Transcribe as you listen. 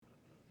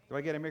Do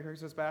I get a Merry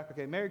Christmas back?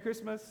 Okay, Merry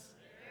Christmas.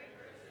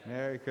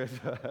 Merry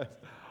Christmas.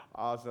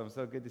 Awesome.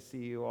 So good to see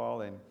you all,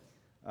 and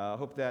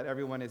hope that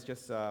everyone is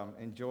just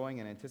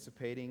enjoying and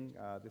anticipating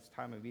this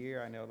time of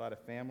year. I know a lot of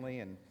family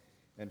and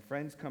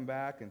friends come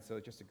back, and so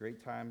it's just a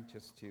great time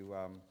just to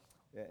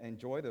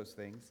enjoy those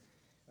things.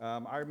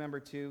 I remember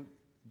too,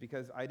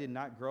 because I did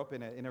not grow up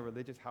in a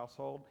religious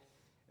household,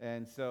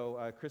 and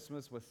so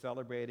Christmas was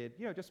celebrated,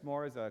 just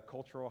more as a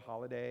cultural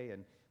holiday,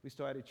 and we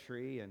still had a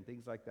tree and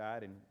things like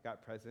that, and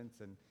got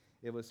presents, and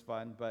it was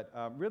fun. But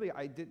really,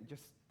 I did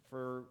just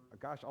for,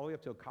 all the way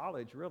up till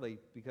college, really,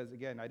 because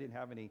again, I didn't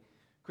have any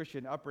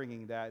Christian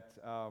upbringing that,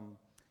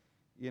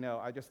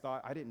 I just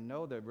thought, I didn't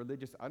know the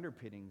religious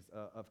underpinnings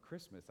of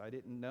Christmas. I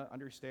didn't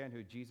understand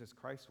who Jesus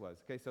Christ was.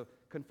 Okay, so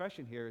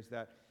confession here is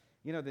that,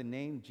 the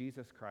name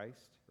Jesus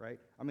Christ, right?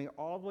 I mean,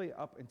 all the way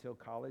up until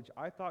college,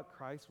 I thought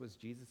Christ was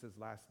Jesus'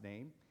 last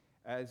name,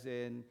 as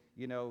in,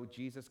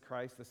 Jesus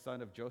Christ, the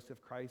son of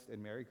Joseph Christ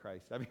and Mary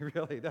Christ. I mean,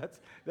 really, that's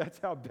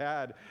how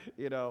bad,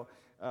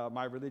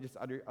 my religious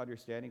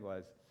understanding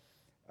was.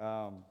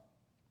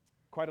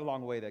 Quite a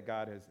long way that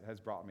God has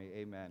brought me,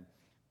 amen.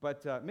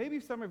 But maybe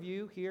some of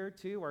you here,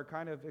 too, are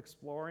kind of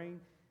exploring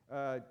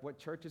what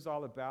church is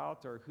all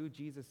about, or who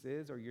Jesus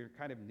is, or you're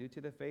kind of new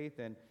to the faith,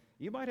 and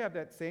you might have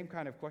that same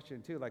kind of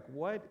question, too, like,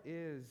 what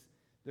is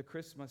the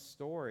Christmas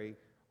story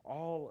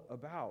all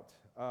about?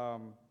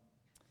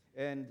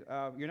 And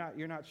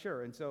you're not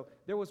sure. And so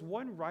there was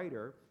one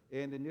writer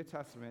in the New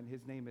Testament.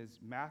 His name is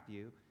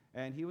Matthew,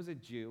 and he was a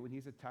Jew, and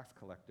he's a tax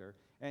collector.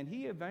 And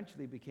he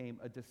eventually became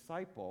a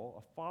disciple,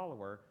 a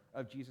follower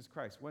of Jesus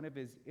Christ, one of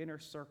his inner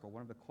circle,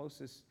 one of the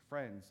closest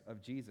friends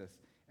of Jesus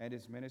and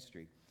his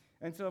ministry.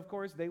 And so, of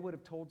course, they would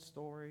have told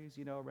stories,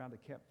 around the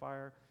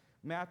campfire.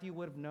 Matthew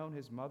would have known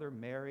his mother,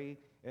 Mary,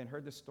 and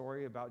heard the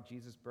story about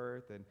Jesus'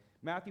 birth. And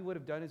Matthew would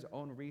have done his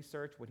own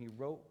research when he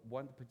wrote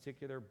one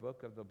particular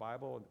book of the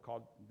Bible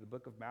called the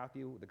Book of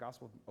Matthew, the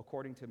Gospel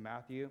according to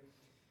Matthew.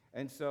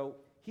 And so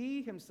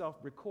he himself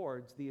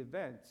records the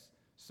events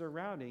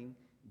surrounding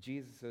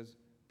Jesus'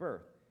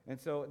 birth. And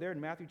so there in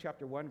Matthew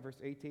chapter 1, verse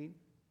 18,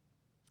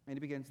 and he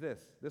begins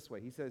this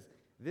way. He says,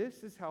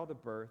 "This is how the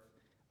birth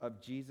of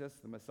Jesus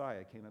the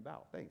Messiah came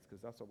about." Thanks,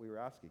 because that's what we were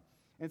asking.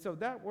 And so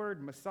that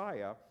word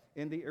Messiah,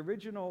 in the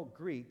original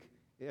Greek,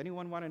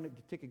 anyone want to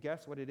take a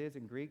guess what it is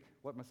in Greek?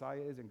 What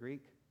Messiah is in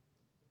Greek?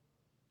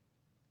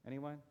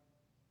 Anyone?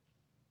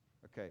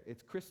 Okay,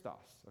 it's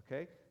Christos,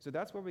 okay? So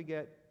that's where we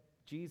get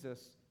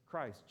Jesus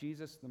Christ,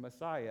 Jesus the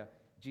Messiah,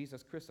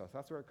 Jesus Christos.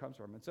 That's where it comes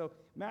from. And so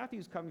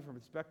Matthew's coming from a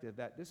perspective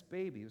that this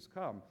baby who's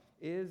come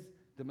is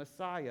the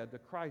Messiah, the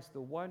Christ,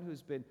 the one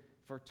who's been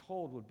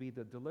foretold would be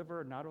the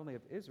deliverer not only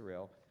of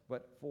Israel,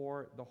 but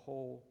for the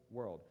whole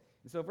world.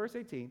 And so verse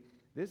 18,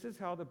 this is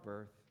how the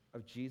birth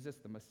of Jesus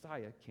the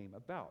Messiah came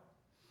about.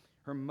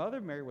 Her mother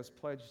Mary was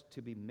pledged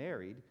to be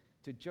married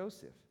to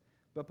Joseph,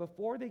 but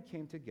before they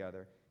came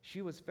together,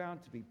 she was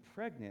found to be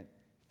pregnant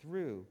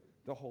through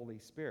the Holy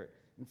Spirit.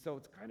 And so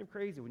it's kind of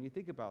crazy when you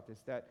think about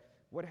this, that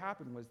what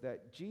happened was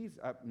that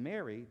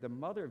Mary, the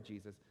mother of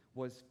Jesus,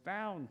 was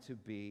found to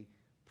be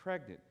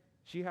pregnant.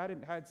 She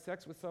hadn't had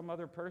sex with some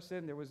other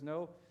person. There was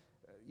no,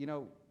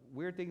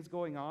 weird things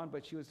going on,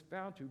 but she was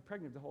found to be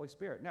pregnant with the Holy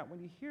Spirit. Now,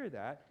 when you hear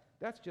that,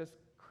 that's just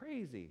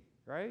crazy,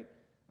 right?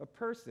 A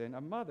person,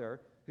 a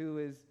mother, who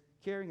is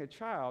carrying a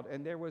child,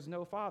 and there was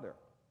no father.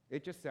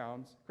 It just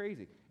sounds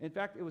crazy. In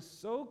fact, it was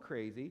so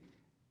crazy,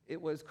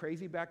 it was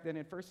crazy back then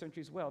in first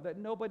century as well, that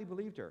nobody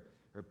believed her.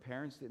 Her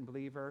parents didn't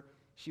believe her.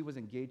 She was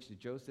engaged to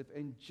Joseph,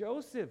 and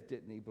Joseph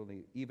didn't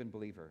even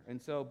believe her. And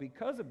so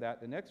because of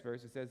that, the next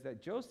verse, it says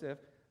that Joseph,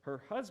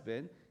 her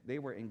husband, they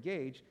were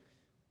engaged,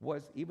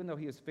 even though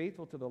he was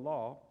faithful to the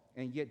law,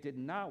 and yet did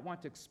not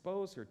want to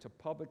expose her to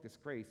public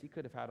disgrace. He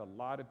could have had a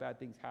lot of bad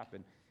things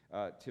happen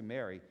to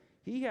Mary.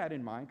 He had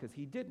in mind, because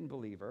he didn't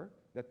believe her,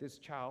 that this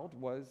child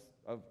was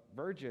of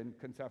virgin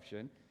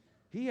conception,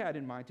 he had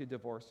in mind to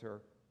divorce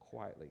her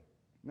quietly.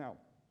 Now,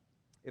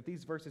 if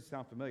these verses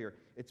sound familiar,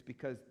 it's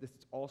because this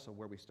is also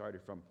where we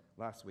started from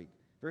last week.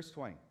 Verse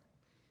 20,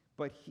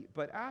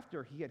 but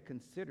after he had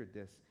considered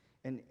this,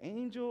 an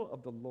angel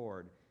of the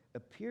Lord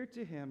appeared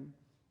to him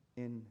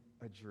in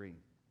a dream.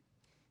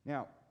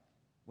 Now,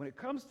 when it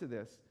comes to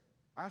this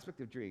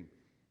aspect of dream,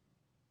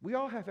 we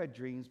all have had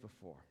dreams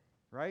before,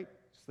 right?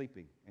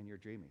 Sleeping and you're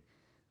dreaming.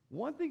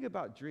 One thing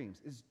about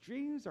dreams is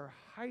dreams are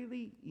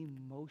highly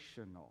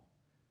emotional.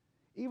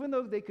 Even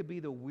though they could be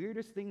the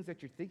weirdest things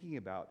that you're thinking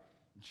about,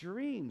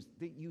 dreams,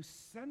 that you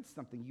sense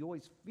something, you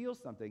always feel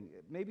something.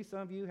 Maybe some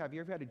of you, have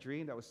you ever had a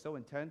dream that was so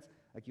intense,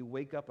 like you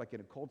wake up like in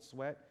a cold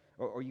sweat,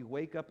 or you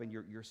wake up and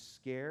you're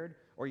scared,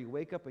 or you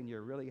wake up and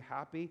you're really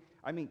happy?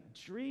 I mean,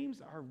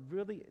 dreams are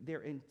really,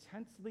 they're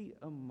intensely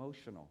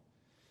emotional.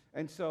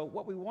 And so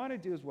what we want to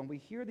do is when we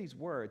hear these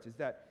words is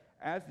that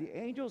as the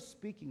angel's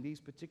speaking these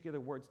particular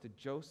words to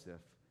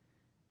Joseph,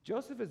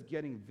 Joseph is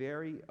getting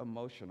very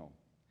emotional.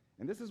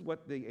 And this is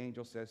what the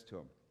angel says to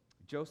him.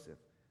 Joseph,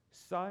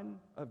 son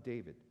of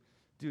David,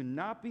 do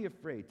not be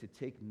afraid to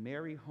take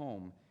Mary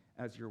home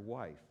as your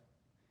wife,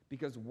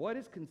 because what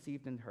is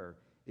conceived in her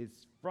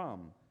is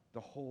from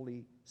the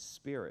Holy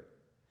Spirit.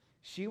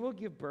 She will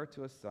give birth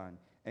to a son,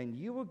 and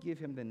you will give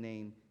him the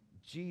name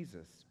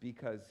Jesus,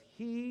 because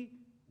he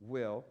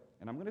will,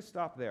 and I'm going to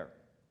stop there,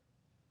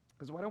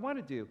 because what I want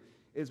to do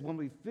is when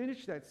we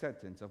finish that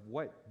sentence of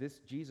what this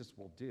Jesus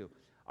will do,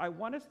 I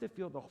want us to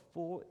feel the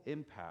full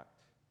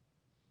impact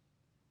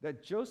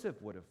that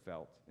Joseph would have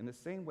felt in the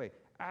same way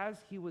as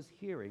he was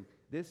hearing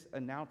this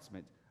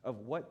announcement of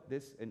what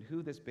this and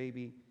who this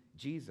baby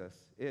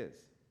Jesus is.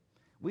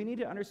 We need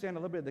to understand a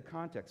little bit of the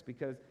context,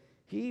 because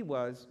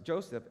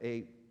Joseph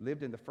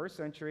lived in the first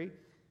century,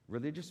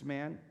 religious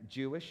man,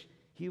 Jewish.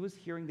 He was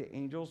hearing the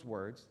angel's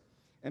words,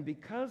 and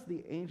because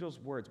the angel's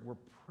words were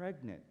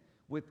pregnant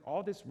with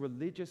all this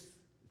religious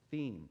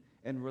theme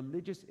and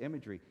religious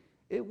imagery,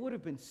 it would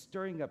have been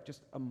stirring up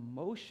just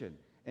emotion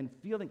and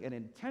feeling and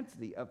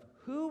intensity of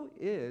who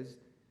is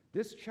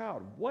this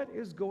child? What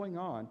is going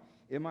on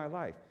in my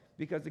life?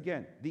 Because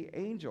again, the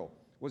angel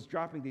was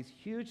dropping these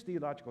huge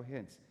theological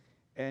hints,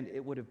 and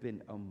it would have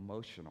been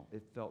emotional.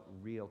 It felt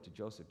real to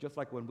Joseph. Just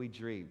like when we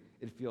dream,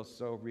 it feels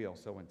so real,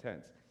 so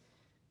intense.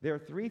 There are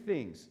three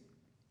things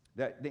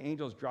that the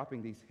angel's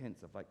dropping these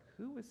hints of, like,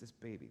 who is this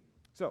baby?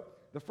 So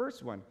the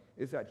first one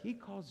is that he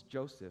calls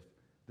Joseph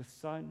the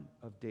son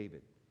of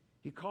David.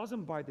 He calls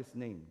him by this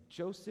name,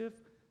 Joseph,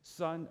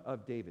 son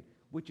of David,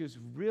 which is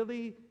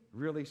really,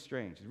 really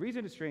strange. The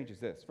reason it's strange is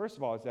this. First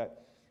of all, is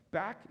that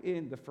back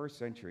in the first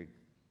century,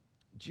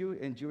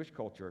 in Jewish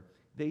culture,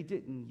 they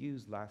didn't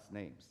use last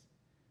names.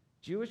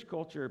 Jewish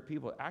culture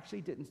people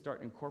actually didn't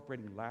start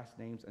incorporating last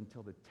names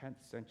until the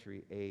 10th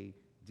century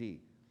AD.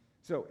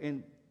 So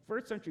in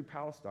first century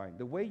Palestine,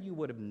 the way you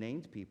would have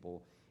named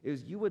people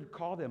is you would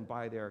call them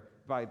by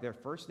their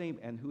first name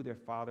and who their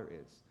father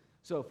is.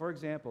 So for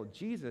example,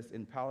 Jesus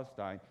in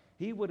Palestine,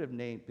 he would have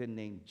been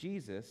named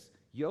Jesus,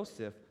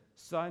 Joseph,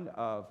 son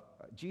of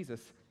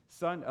Joseph.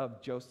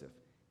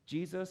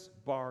 Jesus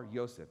bar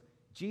Joseph.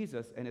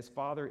 Jesus and his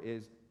father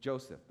is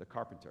Joseph, the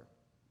carpenter.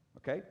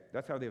 Okay?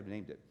 That's how they would have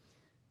named it.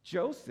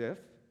 Joseph,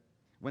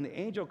 when the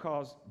angel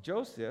calls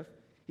Joseph,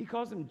 he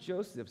calls him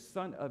Joseph,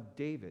 son of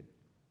David.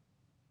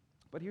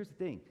 But here's the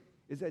thing,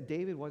 is that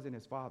David wasn't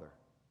his father.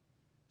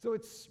 So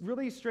it's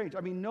really strange.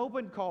 I mean, no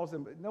one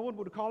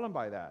would call him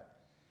by that.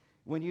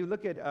 When you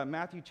look at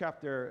Matthew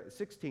chapter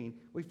 16,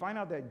 we find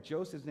out that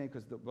Joseph's name,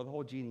 because the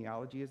whole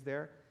genealogy is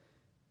there,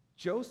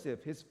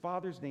 Joseph, his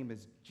father's name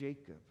is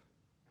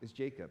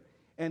Jacob.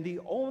 And the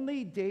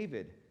only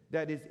David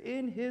that is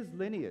in his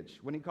lineage,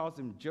 when he calls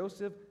him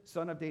Joseph,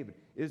 son of David,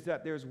 is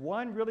that there's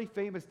one really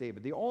famous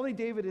David. The only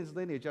David in his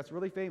lineage that's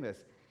really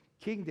famous,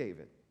 King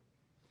David.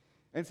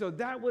 And so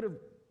that would have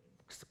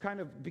kind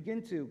of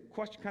begin to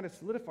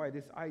solidify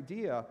this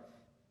idea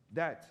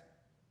that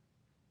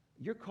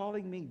you're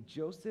calling me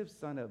Joseph,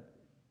 son of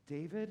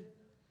David?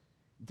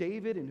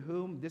 David in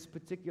whom this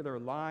particular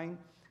line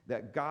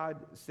that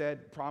God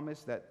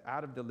promised that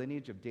out of the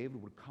lineage of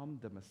David would come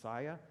the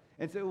Messiah.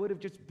 And so it would have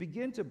just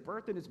begin to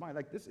birth in his mind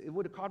like this. It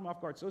would have caught him off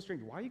guard. So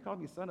strange. Why are you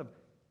calling me son of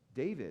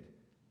David?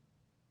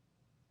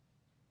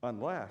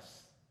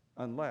 Unless,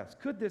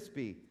 could this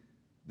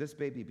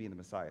baby being the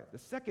Messiah? The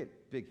second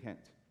big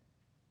hint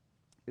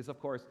is, of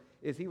course,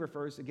 he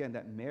refers again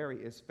that Mary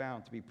is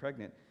found to be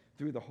pregnant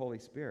through the Holy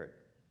Spirit.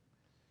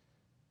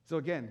 So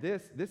again,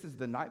 this is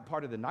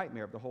part of the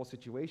nightmare of the whole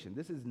situation.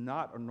 This is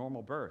not a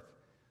normal birth.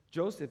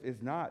 Joseph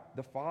is not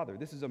the father.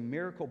 This is a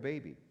miracle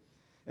baby.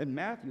 And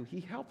Matthew, he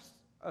helps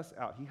us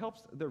out. He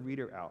helps the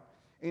reader out.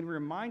 And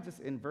reminds us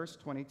in verse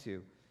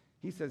 22,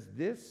 he says,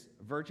 this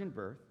virgin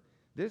birth,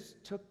 this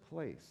took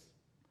place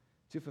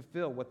to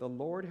fulfill what the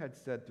Lord had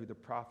said through the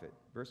prophet.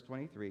 Verse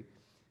 23,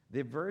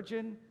 the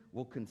virgin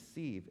will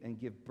conceive and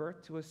give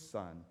birth to a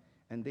son,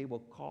 and they will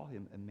call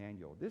him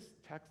Emmanuel. This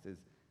text is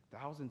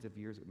thousands of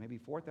years, maybe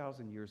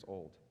 4,000 years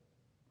old,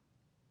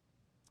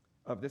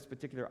 of this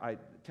particular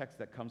text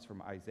that comes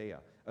from Isaiah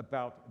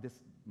about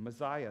this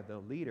Messiah, the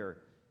leader,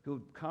 who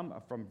would come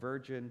from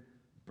virgin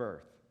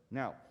birth.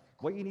 Now,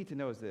 what you need to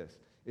know is this,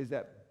 is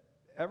that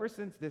ever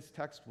since this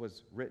text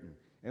was written,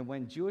 and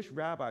when Jewish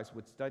rabbis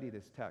would study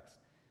this text,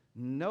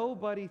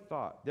 nobody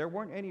thought, there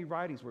weren't any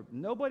writings where,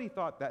 nobody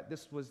thought that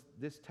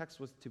this text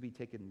was to be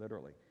taken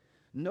literally.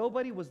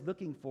 Nobody was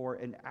looking for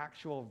an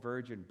actual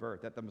virgin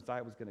birth, that the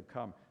Messiah was going to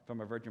come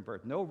from a virgin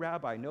birth. No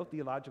rabbi, no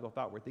theological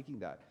thought were thinking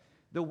that.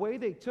 The way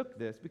they took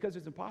this, because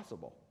it's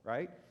impossible,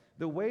 right?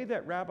 The way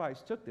that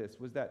rabbis took this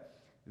was that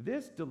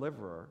this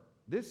deliverer,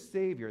 this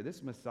Savior,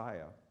 this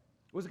Messiah,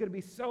 was going to be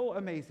so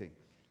amazing,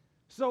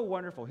 so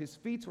wonderful. His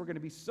feats were going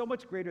to be so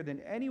much greater than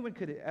anyone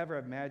could ever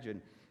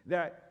imagine,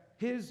 that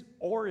his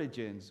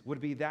origins would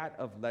be that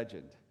of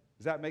legend.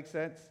 Does that make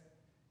sense?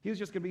 He was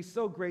just going to be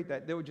so great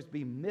that there would just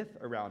be myth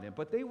around him.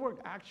 But they weren't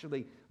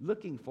actually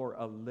looking for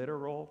a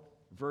literal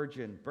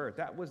virgin birth.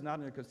 That was not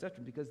in their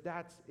conception, because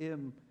that's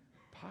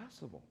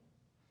impossible.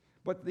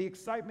 But the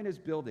excitement is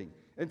building.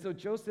 And so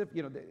Joseph,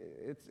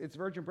 it's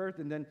virgin birth,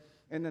 and then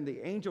the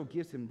angel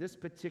gives him this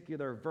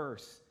particular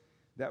verse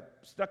that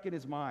stuck in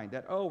his mind,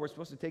 that, we're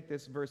supposed to take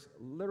this verse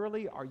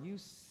literally. Are you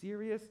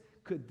serious?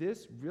 Could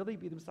this really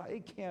be the Messiah?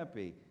 It can't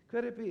be.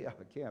 Could it be? Oh,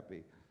 it can't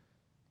be.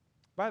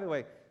 By the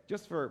way,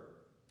 just for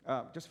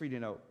you to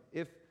know,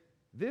 if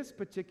this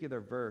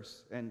particular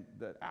verse and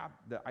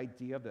the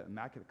idea of the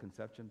Immaculate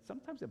Conception,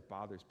 sometimes it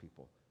bothers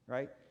people,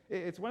 right?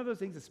 It's one of those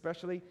things,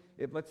 especially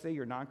if, let's say,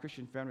 your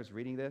non-Christian friend was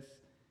reading this,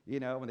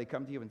 when they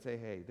come to you and say,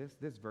 hey,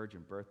 this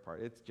virgin birth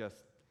part, it's just,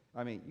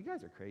 you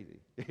guys are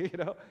crazy,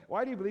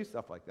 Why do you believe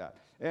stuff like that?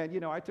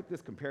 And, I took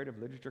this comparative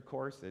literature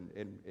course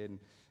in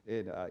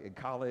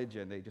college,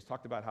 and they just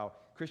talked about how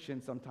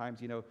Christians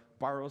sometimes,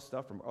 borrow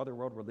stuff from other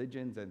world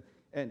religions, and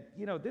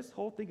this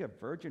whole thing of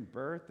virgin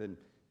birth, and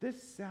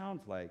this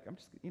sounds like, I'm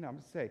just going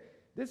to say,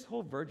 this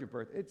whole virgin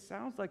birth, it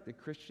sounds like the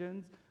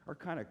Christians are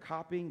kind of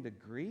copying the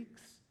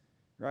Greeks,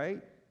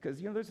 right? Because,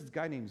 there's this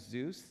guy named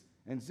Zeus,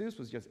 and Zeus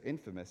was just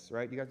infamous,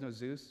 right? You guys know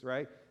Zeus,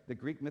 right? The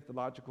Greek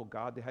mythological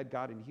god, the head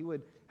god, and he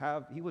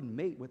would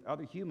mate with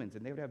other humans,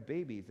 and they would have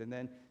babies, and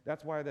then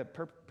that's why the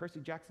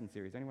Percy Jackson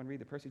series, anyone read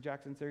the Percy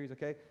Jackson series,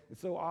 okay?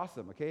 It's so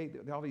awesome, okay?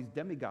 All these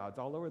demigods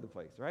all over the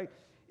place, right?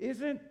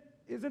 Isn't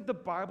the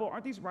Bible,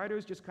 aren't these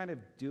writers just kind of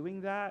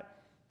doing that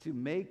to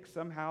make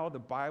somehow the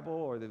Bible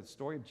or the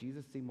story of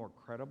Jesus seem more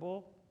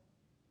credible?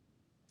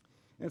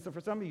 And so for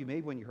some of you,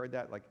 maybe when you heard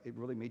that, like it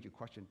really made you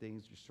question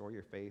things, destroy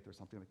your faith or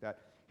something like that.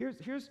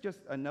 Here's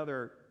just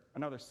another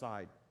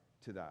side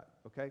to that,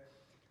 okay?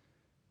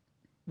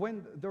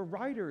 When the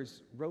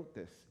writers wrote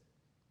this,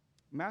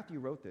 Matthew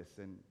wrote this,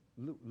 and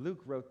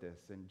Luke wrote this,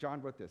 and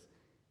John wrote this,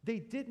 they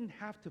didn't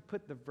have to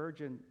put the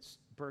virgin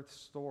birth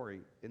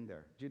story in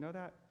there. Do you know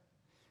that?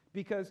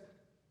 Because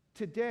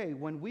today,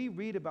 when we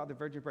read about the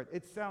virgin birth,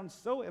 it sounds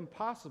so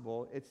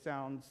impossible, it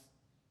sounds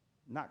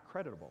not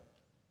credible.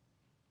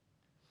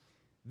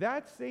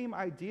 That same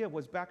idea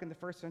was back in the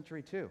first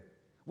century too.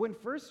 When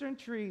first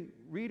century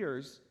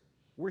readers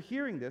were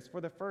hearing this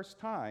for the first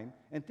time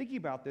and thinking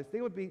about this,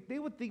 they would be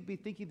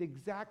thinking the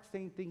exact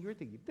same thing you're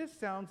thinking. This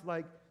sounds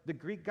like the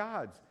Greek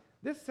gods.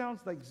 This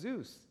sounds like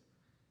Zeus.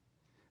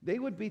 They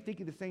would be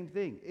thinking the same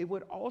thing. It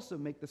would also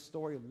make the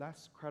story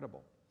less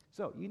credible.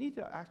 So you need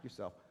to ask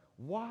yourself,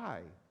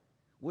 why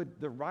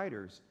would the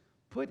writers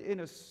put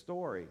in a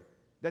story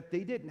that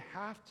they didn't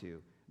have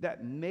to,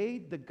 that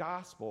made the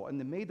gospel and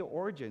that made the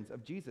origins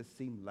of Jesus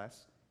seem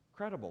less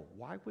credible?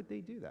 Why would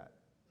they do that?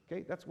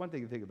 Okay, that's one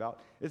thing to think about.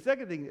 The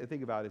second thing to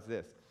think about is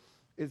this,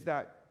 is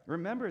that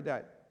remember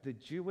that the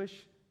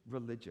Jewish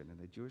religion and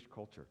the Jewish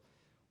culture,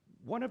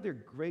 one of their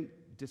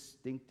great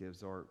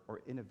distinctives or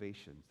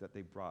innovations that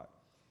they brought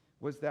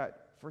was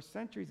that for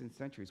centuries and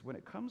centuries, when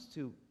it comes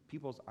to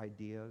people's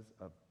ideas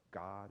of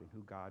God and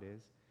who God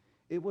is,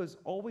 it was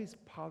always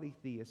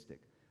polytheistic.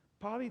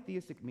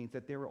 Polytheistic means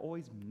that there were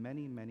always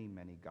many, many,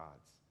 many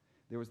gods.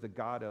 There was the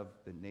God of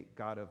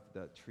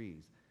the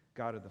trees,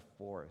 God of the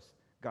forest,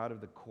 God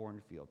of the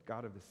cornfield,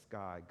 God of the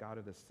sky, God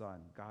of the sun,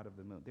 God of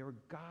the moon. There were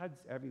gods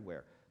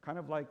everywhere, kind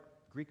of like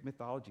Greek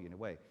mythology in a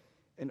way.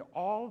 And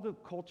all the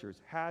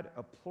cultures had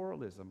a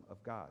pluralism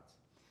of gods.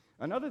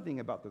 Another thing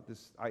about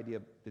this idea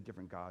of the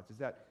different gods is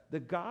that the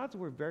gods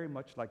were very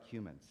much like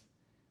humans.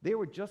 They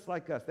were just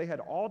like us. They had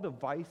all the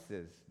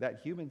vices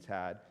that humans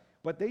had,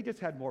 but they just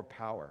had more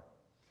power.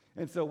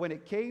 And so when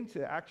it came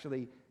to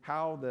actually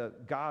how the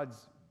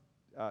gods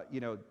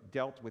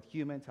dealt with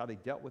humans, how they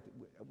dealt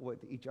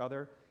with each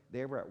other,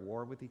 they were at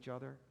war with each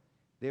other.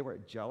 They were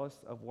jealous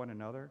of one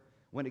another.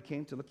 When it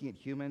came to looking at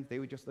humans, they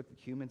would just look at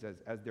humans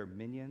as their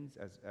minions,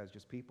 as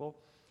just people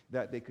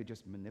that they could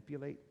just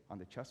manipulate on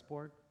the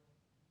chessboard.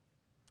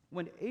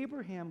 When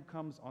Abraham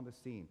comes on the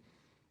scene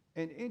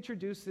and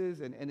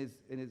introduces and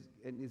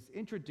is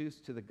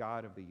introduced to the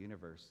God of the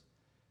universe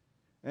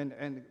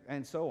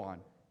and so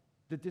on,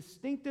 the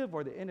distinctive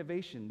or the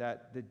innovation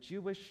that the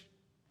Jewish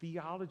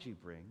theology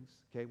brings,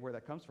 okay, where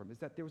that comes from, is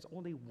that there was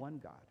only one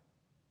God.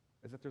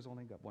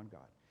 One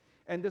God.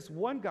 And this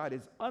one God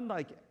is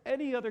unlike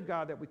any other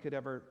God that we could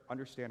ever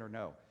understand or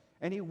know.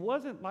 And he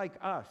wasn't like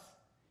us.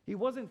 He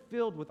wasn't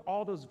filled with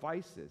all those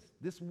vices.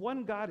 This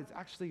one God is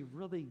actually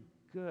really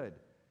good,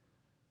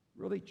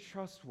 really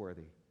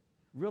trustworthy,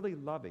 really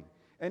loving.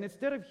 And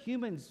instead of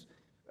humans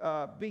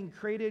being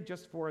created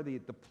just for the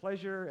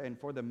pleasure and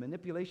for the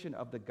manipulation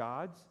of the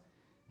gods,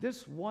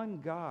 this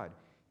one God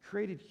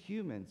created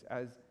humans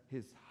as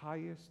his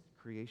highest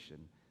creation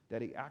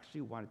that he actually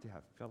wanted to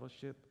have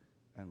fellowship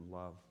and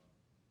love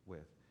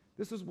with.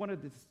 This is one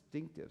of the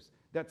distinctives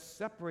that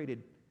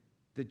separated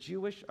the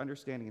Jewish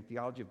understanding and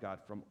theology of God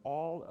from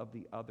all of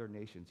the other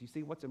nations. You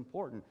see, what's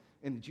important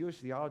in the Jewish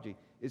theology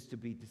is to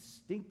be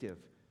distinctive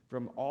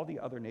from all the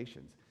other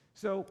nations.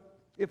 So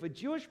if a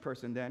Jewish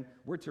person then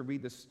were to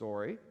read this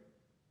story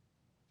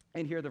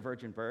and hear the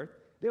virgin birth,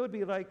 they would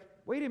be like,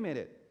 wait a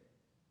minute,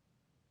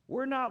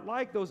 we're not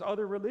like those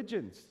other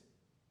religions.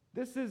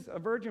 This is a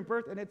virgin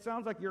birth, and it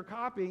sounds like you're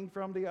copying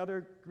from the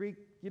other Greek,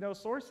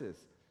 sources.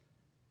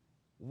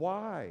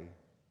 Why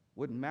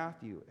would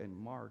Matthew and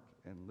Mark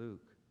and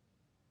Luke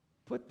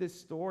put this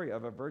story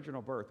of a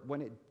virginal birth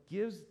when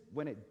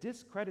it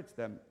discredits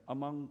them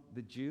among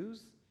the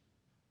Jews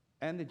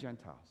and the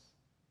Gentiles?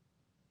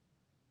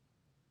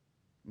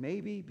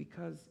 Maybe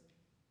because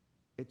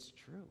it's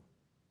true.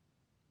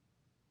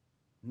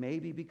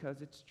 Maybe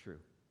because it's true.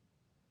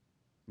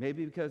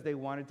 Maybe because they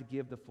wanted to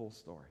give the full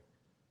story.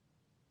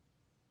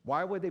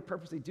 Why would they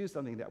purposely do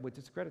something that would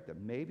discredit them?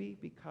 Maybe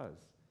because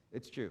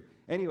it's true.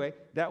 Anyway,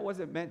 that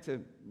wasn't meant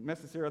to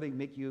necessarily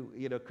make you,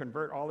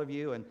 convert all of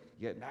you and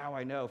now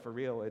I know for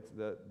real it's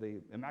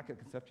the Immaculate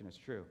Conception is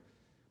true.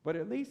 But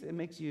at least it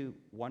makes you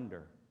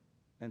wonder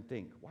and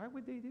think, why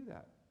would they do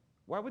that?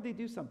 Why would they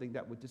do something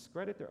that would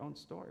discredit their own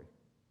story?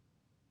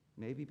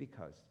 Maybe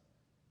because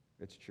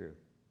it's true.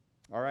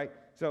 All right,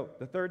 so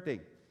the third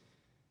thing,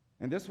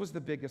 and this was the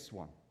biggest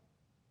one,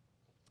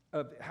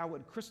 of how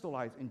it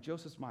crystallized in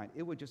Joseph's mind,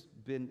 it would just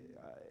been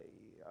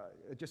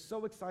just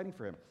so exciting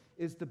for him,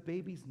 is the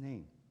baby's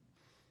name.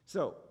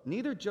 So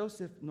neither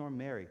Joseph nor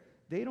Mary,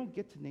 they don't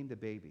get to name the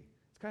baby.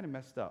 It's kind of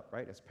messed up,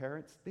 right? As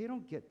parents, they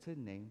don't get to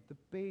name the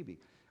baby.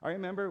 I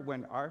remember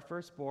when our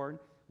firstborn,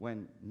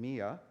 when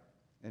Mia,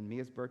 and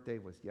Mia's birthday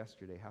was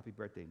yesterday. Happy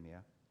birthday,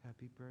 Mia.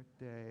 Happy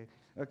birthday.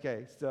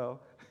 Okay, so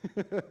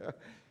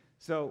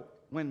so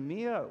when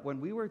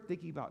we were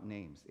thinking about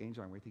names,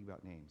 Angel and we were thinking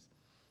about names,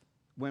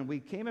 when we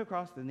came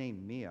across the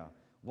name Mia,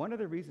 one of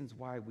the reasons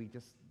why we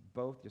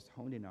both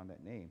honed in on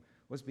that name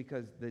was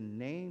because the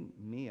name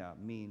Mia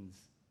means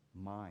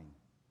mine.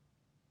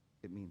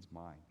 It means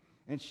mine.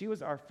 And she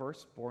was our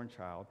firstborn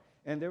child,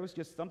 and there was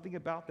just something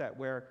about that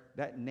where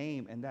that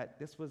name and that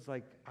this was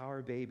like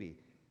our baby.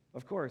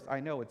 Of course, I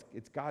know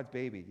it's God's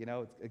baby,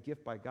 it's a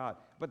gift by God.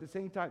 But at the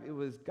same time, it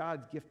was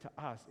God's gift to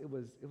us.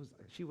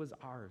 She was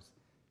ours.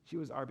 She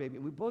was our baby.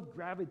 And we both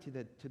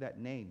gravitated to that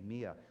name,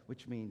 Mia,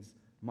 which means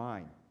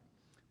mine.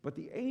 But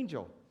the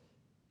angel,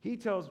 he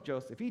tells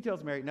Joseph, he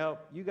tells Mary, no,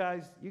 you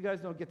guys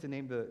don't get to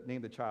name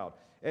the child.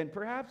 And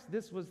perhaps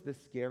this was the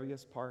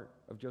scariest part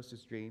of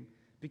Joseph's dream,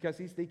 because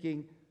he's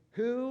thinking,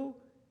 who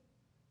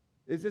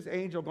is this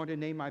angel going to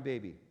name my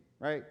baby,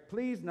 right?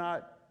 Please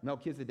not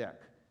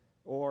Melchizedek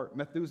or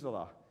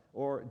Methuselah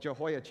or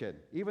Jehoiachin.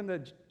 Even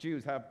the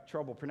Jews have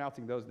trouble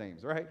pronouncing those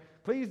names, right?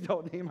 Please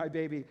don't name my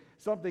baby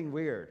something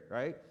weird,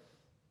 right?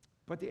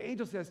 But the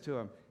angel says to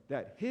him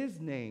that his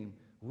name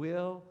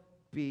will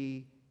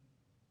be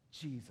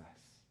Jesus.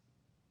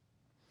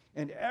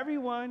 And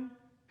everyone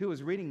who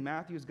was reading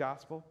Matthew's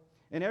gospel,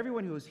 and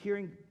everyone who was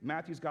hearing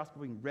Matthew's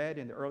gospel being read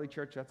in the early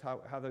church, that's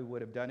how they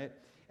would have done it.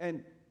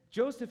 And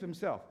Joseph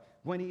himself,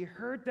 when he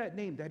heard that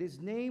name, that his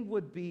name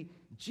would be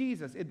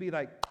Jesus, it'd be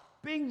like,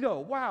 bingo,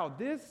 wow,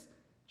 this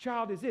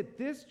child is it.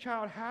 This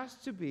child has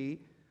to be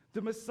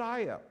the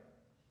Messiah.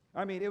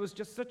 I mean, it was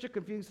just such a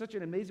confusing, such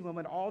an amazing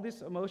moment, all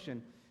this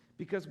emotion,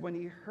 because when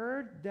he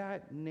heard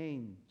that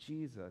name,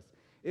 Jesus,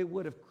 it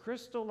would have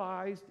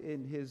crystallized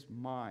in his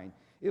mind.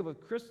 It would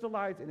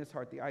crystallize in his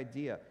heart the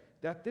idea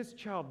that this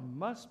child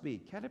must be,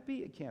 can it be?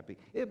 It can't be.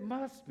 It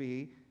must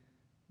be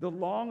the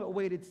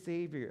long-awaited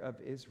Savior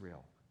of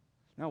Israel.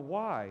 Now,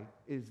 why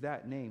is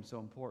that name so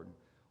important?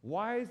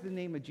 Why is the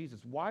name of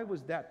Jesus? Why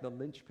was that the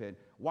linchpin?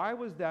 Why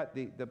was that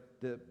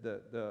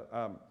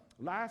the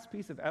last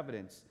piece of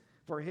evidence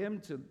for him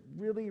to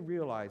really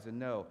realize and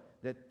know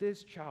that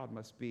this child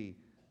must be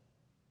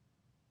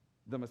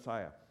the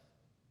Messiah?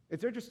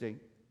 It's interesting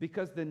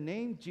because the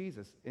name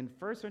Jesus in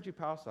first century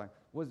Palestine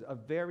was a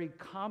very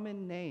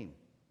common name.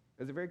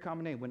 It was a very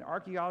common name. When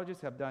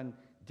archaeologists have done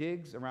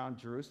digs around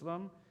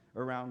Jerusalem,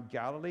 around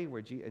Galilee,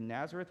 in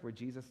Nazareth, where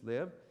Jesus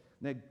lived,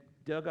 and they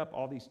dug up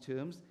all these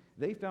tombs,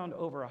 they found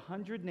over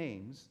 100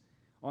 names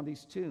on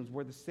these tombs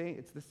where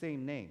it's the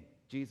same name,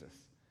 Jesus.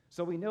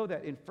 So we know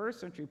that in first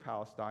century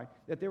Palestine,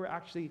 that there were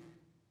actually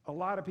a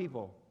lot of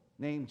people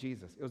named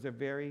Jesus. It was a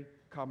very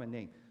common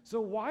name.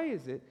 So why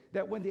is it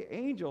that when the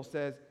angel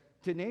says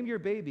to name your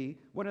baby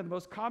one of the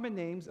most common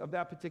names of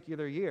that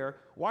particular year,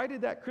 why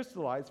did that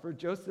crystallize for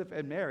Joseph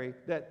and Mary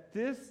that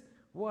this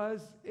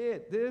was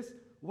it? This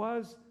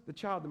was the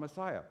child, the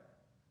Messiah.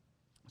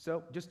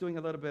 So just doing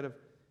a little bit of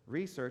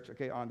research,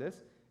 on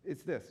this,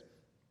 it's this.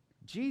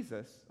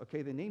 Jesus,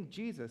 the name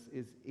Jesus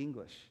is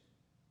English,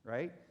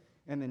 right?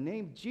 And the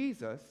name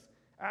Jesus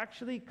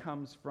actually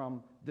comes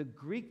from the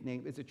Greek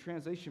name. It's a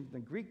translation from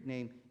the Greek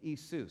name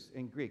Isus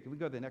in Greek. Can we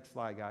go to the next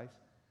slide, guys?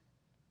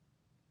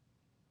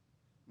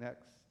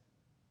 Next.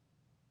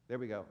 There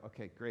we go.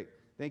 Okay, great.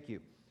 Thank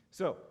you.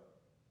 So,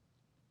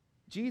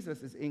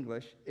 Jesus is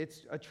English.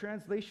 It's a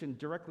translation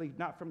directly,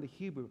 not from the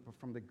Hebrew, but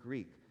from the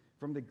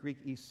Greek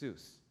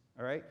Isus,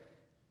 all right?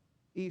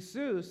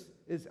 Isus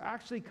is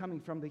actually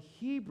coming from the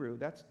Hebrew.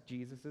 That's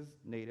Jesus'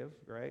 native,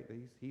 right?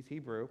 He's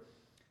Hebrew.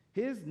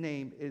 His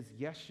name is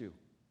Yeshu.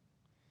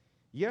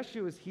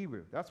 Yeshu is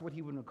Hebrew. That's what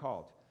he would have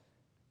called.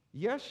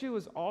 Yeshu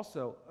is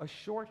also a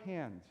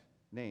shorthand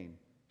name,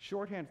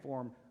 shorthand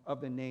form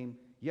of the name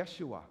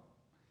Yeshua.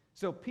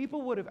 So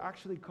people would have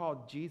actually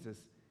called Jesus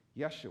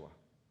Yeshua.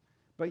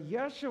 But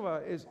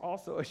Yeshua is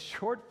also a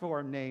short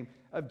form name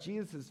of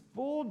Jesus'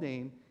 full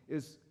name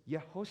is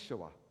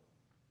Yehoshua.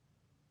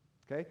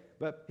 Okay?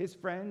 But his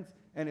friends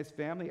and his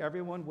family,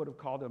 everyone would have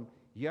called him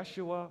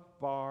Yeshua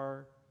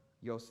bar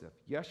Yosef.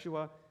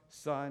 Yeshua,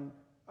 son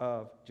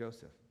of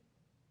Joseph.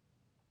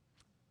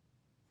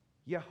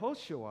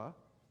 Yehoshua,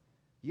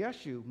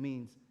 Yeshu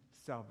means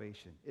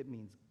salvation. It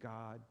means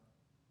God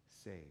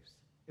saves.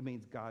 It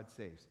means God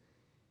saves.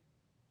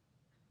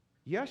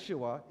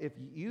 Yeshua, if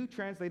you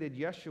translated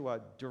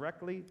Yeshua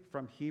directly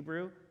from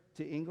Hebrew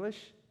to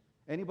English,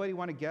 anybody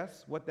want to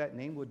guess what that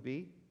name would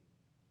be?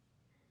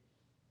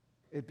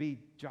 It'd be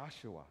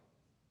Joshua.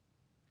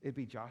 It'd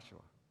be Joshua.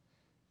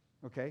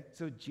 Okay?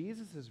 So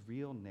Jesus'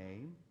 real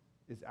name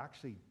is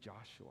actually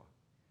Joshua.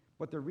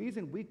 But the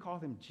reason we call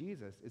him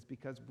Jesus is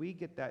because we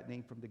get that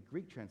name from the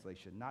Greek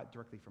translation, not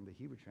directly from the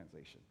Hebrew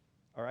translation.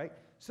 All right?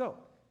 So,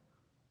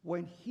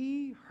 when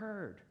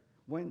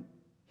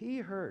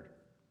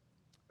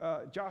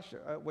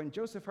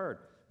Joseph heard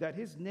that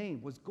his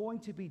name was going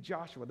to be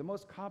Joshua, the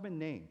most common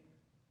name,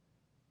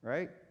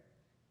 right,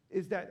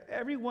 is that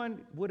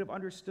everyone would have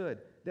understood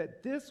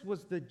that this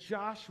was the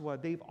Joshua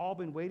they've all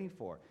been waiting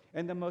for.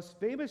 And the most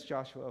famous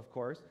Joshua, of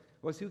course,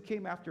 was who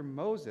came after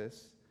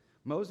Moses.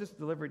 Moses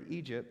delivered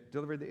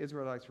the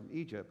Israelites from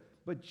Egypt,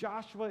 but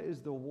Joshua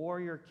is the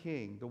warrior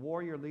king, the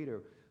warrior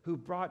leader who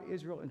brought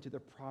Israel into the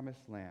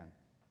promised land.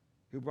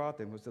 Who brought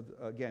them was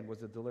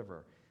a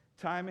deliverer.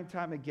 Time and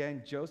time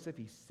again, Joseph,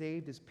 he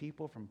saved his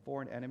people from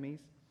foreign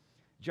enemies.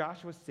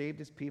 Joshua saved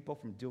his people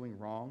from doing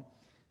wrong.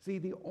 See,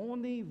 the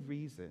only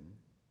reason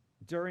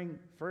during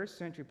first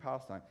century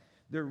Palestine,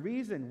 the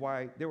reason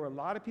why there were a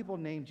lot of people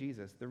named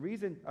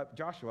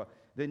Joshua,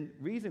 the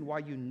reason why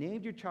you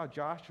named your child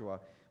Joshua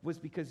was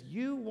because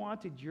you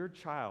wanted your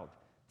child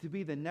to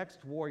be the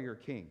next warrior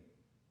king.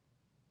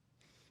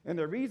 And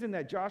the reason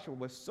that Joshua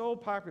was so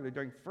popular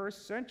during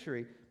first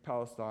century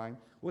Palestine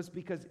was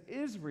because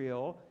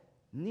Israel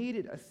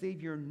needed a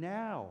savior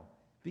now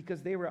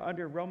because they were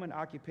under Roman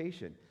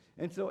occupation.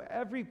 And so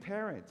every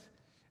parent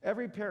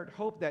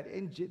hoped that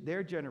in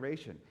their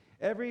generation,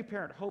 every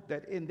parent hoped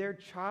that in their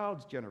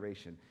child's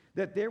generation,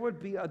 that there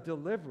would be a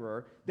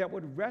deliverer that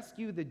would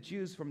rescue the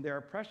Jews from their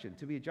oppression,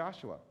 to be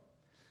Joshua.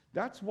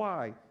 That's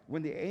why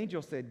when the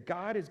angel said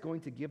God is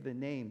going to give the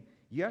name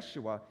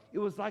Yeshua, it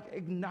was like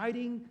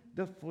igniting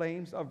the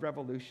flames of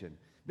revolution.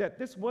 That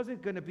this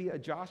wasn't going to be a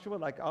Joshua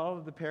like all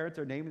of the parents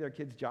are naming their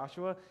kids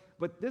Joshua,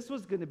 but this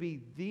was going to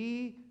be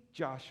the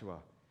Joshua.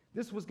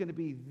 This was going to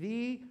be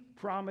the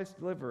promised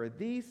deliverer,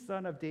 the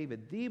son of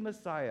David, the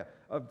Messiah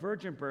of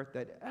virgin birth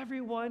that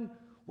everyone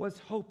was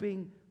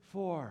hoping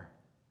for.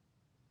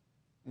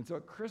 And so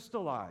it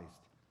crystallized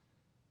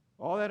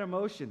all that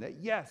emotion that,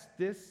 yes,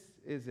 this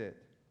is it.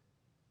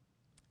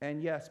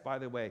 And yes, by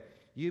the way,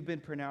 you've been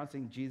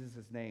pronouncing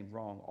Jesus' name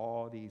wrong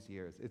all these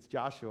years. It's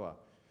Joshua,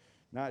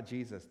 not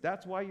Jesus.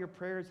 That's why your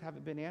prayers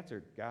haven't been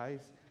answered,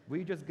 guys.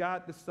 We just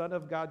got the Son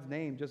of God's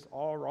name just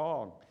all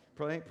wrong,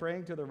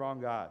 praying to the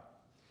wrong God.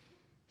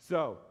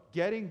 So,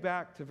 getting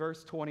back to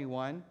verse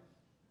 21,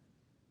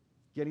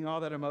 getting all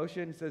that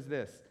emotion, it says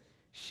this: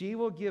 she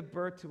will give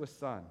birth to a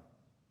son,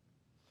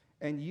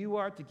 and you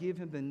are to give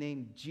him the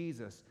name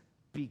Jesus,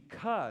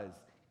 because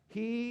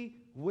he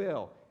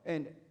will.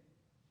 And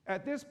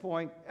at this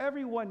point,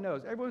 everyone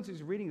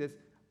who's reading this,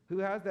 who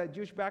has that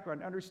Jewish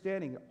background,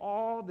 understanding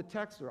all the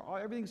text,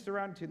 everything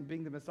surrounding him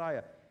being the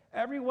Messiah,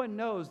 everyone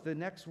knows the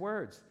next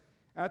words.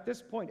 At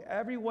this point,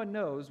 everyone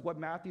knows what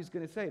Matthew's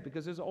going to say,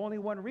 because there's only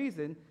one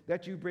reason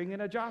that you bring in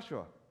a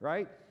Joshua,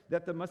 right?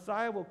 That the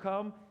Messiah will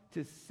come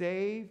to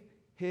save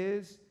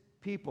his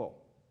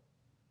people.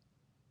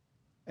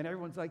 And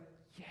everyone's like,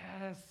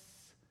 yes,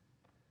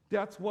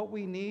 that's what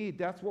we need.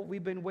 That's what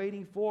we've been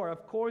waiting for.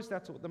 Of course,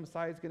 that's what the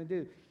Messiah is going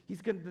to do.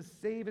 He's going to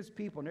save his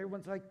people. And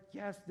everyone's like,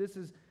 yes, this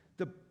is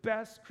the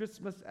best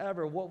Christmas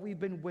ever, what we've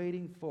been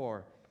waiting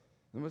for.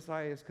 The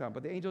Messiah has come.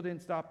 But the angel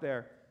didn't stop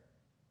there.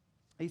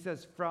 He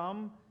says,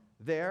 from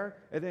there,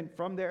 and then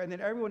from there, and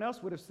then everyone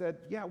else would have said,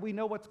 yeah, we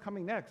know what's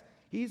coming next.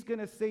 He's going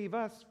to save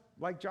us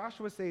like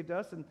Joshua saved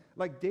us, and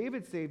like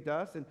David saved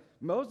us, and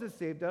Moses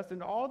saved us,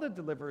 and all the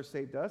deliverers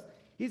saved us.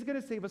 He's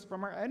going to save us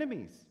from our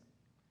enemies.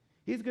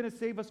 He's going to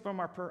save us from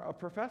our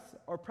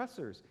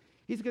oppressors.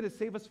 He's going to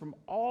save us from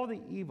all the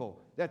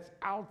evil that's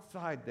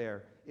outside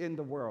there in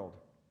the world.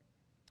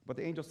 But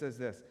the angel says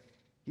this.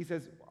 He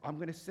says, I'm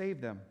going to save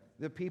them,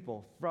 the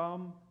people,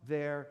 from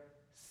their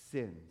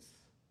sins.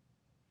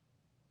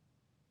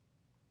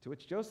 To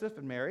which Joseph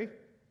and Mary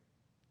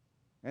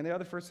and the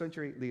other first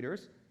century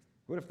leaders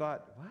would have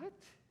thought, what?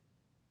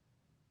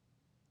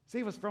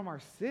 Save us from our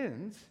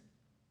sins?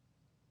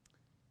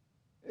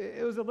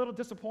 It was a little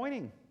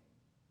disappointing,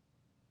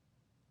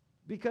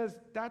 because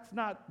that's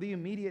not the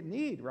immediate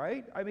need,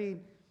 right? I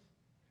mean,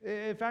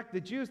 in fact,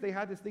 the Jews, they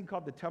had this thing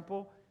called the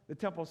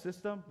temple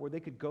system, where they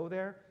could go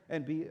there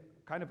and be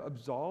kind of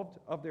absolved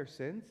of their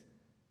sins.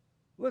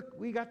 Look,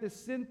 we got this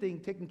sin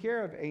thing taken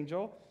care of,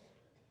 angel.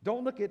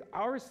 Don't look at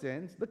our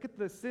sins. Look at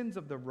the sins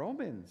of the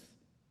Romans.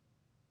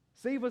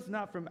 Save us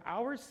not from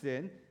our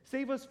sin.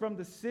 Save us from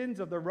the sins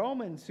of the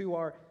Romans who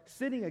are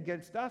sinning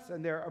against us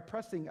and they're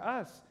oppressing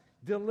us.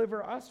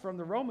 Deliver us from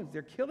the Romans.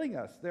 They're killing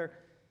us. They're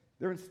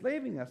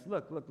enslaving us.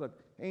 Look.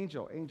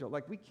 Angel.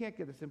 Like, we can't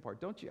get this in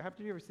part. Have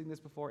you ever seen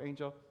this before,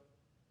 Angel?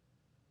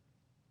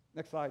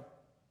 Next slide.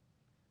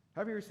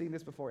 Have you ever seen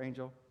this before,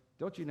 Angel?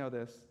 Don't you know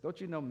this?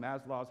 Don't you know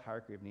Maslow's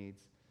hierarchy of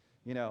needs?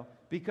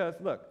 Because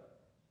look,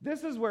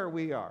 this is where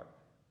we are.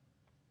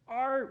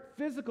 Our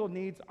physical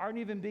needs aren't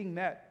even being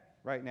met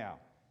right now.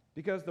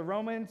 Because the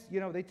Romans,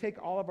 they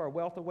take all of our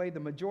wealth away. The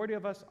majority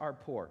of us are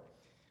poor.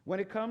 When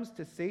it comes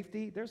to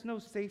safety, there's no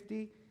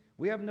safety.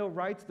 We have no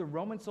rights. The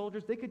Roman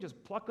soldiers, they could just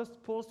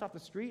pull us off the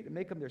street and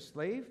make them their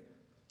slave.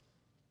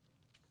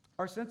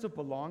 Our sense of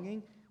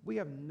belonging, we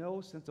have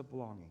no sense of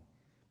belonging.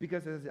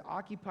 Because as an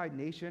occupied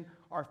nation,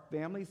 our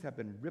families have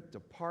been ripped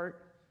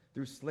apart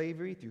through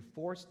slavery, through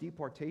forced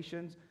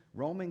deportations,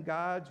 Roman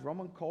gods,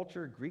 Roman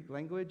culture, Greek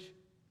language.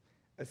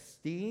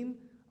 Esteem,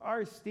 our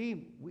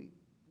esteem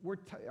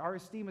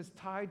is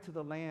tied to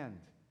the land.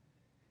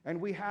 And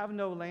we have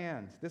no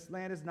land. This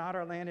land is not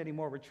our land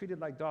anymore. We're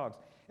treated like dogs.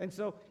 And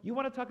so you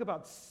want to talk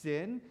about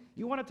sin?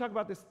 You want to talk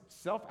about this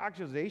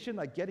self-actualization,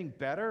 like getting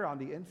better on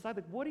the inside?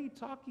 Like, what are you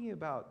talking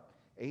about,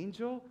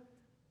 angel?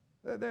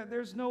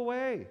 There's no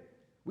way.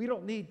 We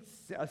don't need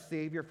a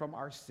savior from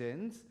our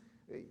sins.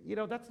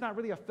 That's not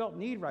really a felt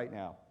need right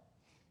now.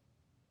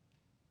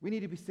 We need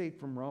to be saved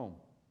from Rome,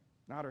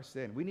 not our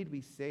sin. We need to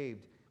be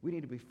saved. We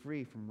need to be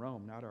free from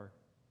Rome, not our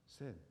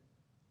sin.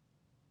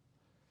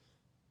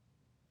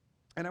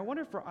 And I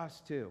wonder for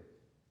us too.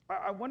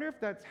 I wonder if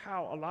that's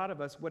how a lot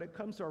of us, when it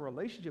comes to our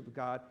relationship with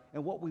God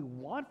and what we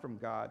want from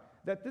God,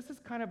 that this is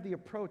kind of the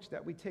approach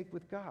that we take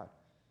with God.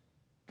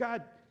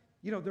 God,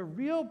 the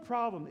real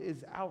problem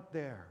is out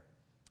there.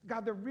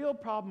 God, the real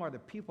problem are the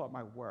people at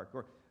my work.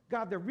 Or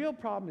God, the real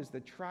problem is the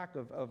track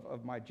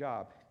of my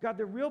job. God,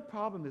 the real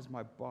problem is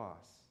my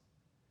boss.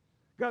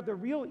 God, the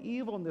real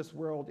evil in this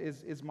world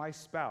is my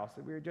spouse,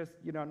 that we're just,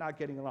 not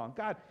getting along.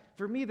 God,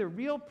 for me, the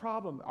real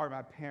problem are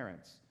my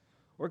parents.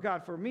 Or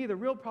God, for me, the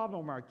real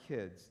problem are our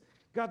kids.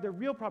 God, the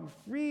real problem,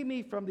 free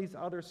me from these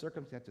other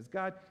circumstances.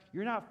 God,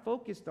 you're not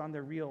focused on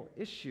the real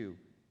issue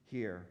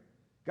here.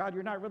 God,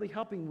 you're not really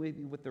helping me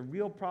with the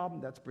real problem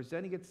that's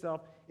presenting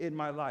itself in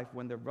my life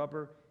when the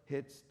rubber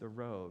hits the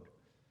road.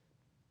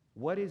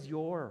 What is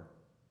your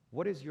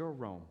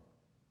Rome?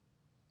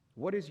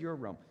 What is your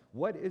Rome?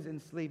 What is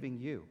enslaving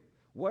you?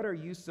 What are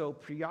you so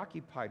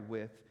preoccupied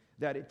with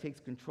that it takes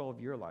control of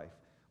your life?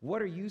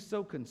 What are you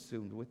so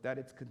consumed with that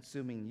it's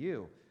consuming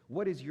you?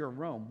 What is your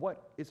Rome?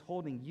 What is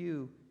holding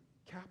you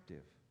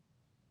captive?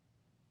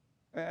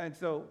 And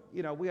so,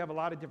 we have a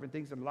lot of different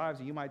things in our lives.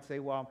 And you might say,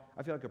 well,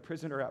 I feel like a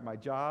prisoner at my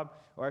job,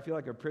 or I feel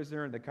like a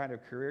prisoner in the kind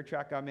of career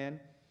track I'm in.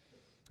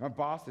 My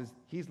boss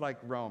he's like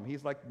Rome.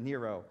 He's like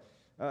Nero.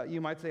 You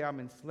might say I'm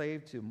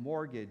enslaved to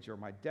mortgage or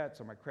my debts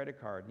or my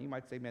credit card. And you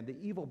might say, man, the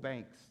evil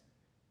banks,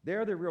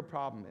 they're the real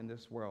problem in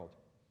this world.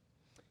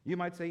 You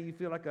might say you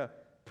feel like a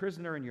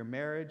prisoner in your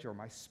marriage, or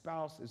my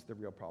spouse is the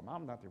real problem.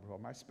 I'm not the real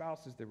problem. My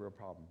spouse is the real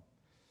problem.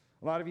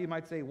 A lot of you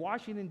might say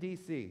Washington,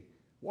 D.C.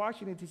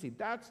 Washington, D.C.,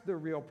 that's the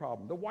real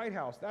problem. The White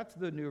House, that's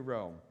the new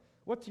Rome.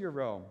 What's your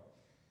Rome?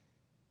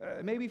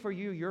 Maybe for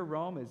you, your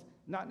Rome is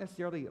not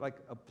necessarily like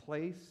a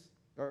place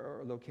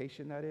or a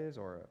location, that is,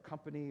 or a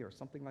company or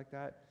something like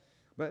that.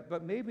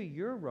 But maybe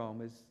your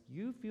Rome is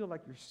you feel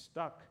like you're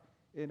stuck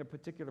in a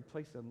particular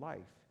place in life.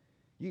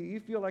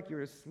 You feel like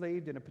you're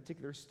enslaved in a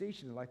particular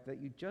station in life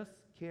that you just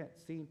can't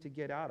seem to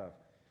get out of.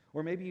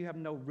 Or maybe you have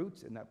no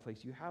roots in that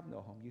place. You have no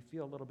home. You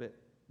feel a little bit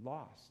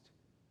lost.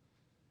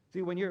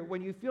 See, when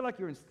you feel like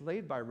you're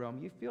enslaved by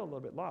Rome, you feel a little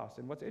bit lost.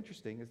 And what's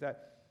interesting is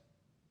that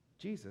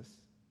Jesus,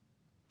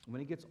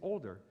 when he gets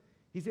older,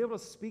 he's able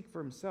to speak for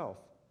himself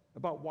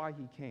about why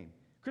he came.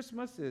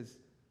 Christmas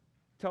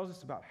tells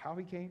us about how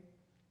he came.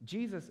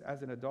 Jesus,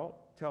 as an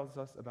adult, tells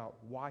us about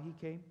why he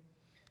came.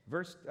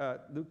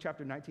 Luke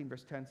chapter 19,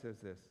 verse 10 says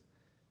this: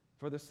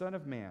 "For the Son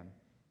of Man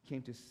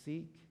came to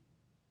seek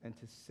and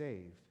to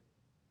save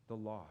the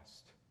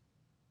lost."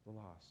 The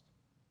lost.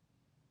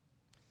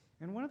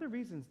 And one of the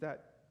reasons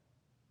that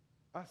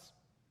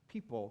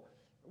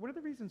one of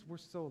the reasons we're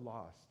so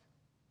lost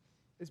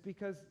is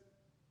because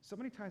so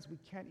many times we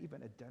can't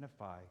even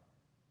identify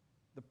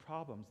the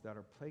problems that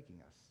are plaguing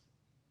us.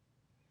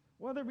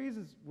 One of the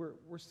reasons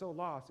we're so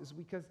lost is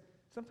because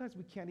sometimes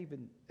we can't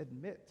even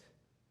admit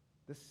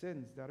the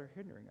sins that are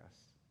hindering us.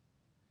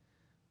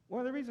 One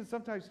of the reasons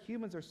sometimes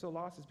humans are so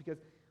lost is because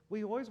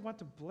we always want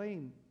to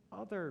blame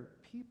other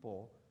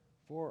people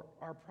for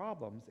our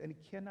problems and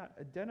cannot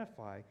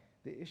identify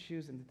the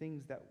issues and the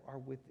things that are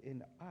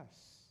within us.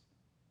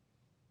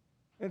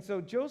 And so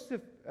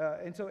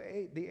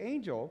the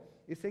angel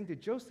is saying to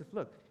Joseph,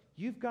 look,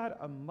 you've got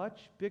a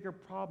much bigger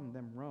problem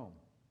than Rome.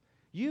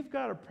 You've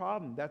got a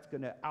problem that's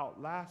going to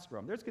outlast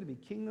Rome. There's going to be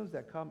kingdoms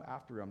that come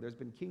after Rome. There's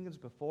been kingdoms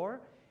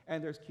before,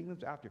 and there's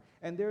kingdoms after.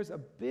 And there's a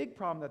big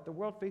problem that the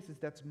world faces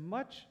that's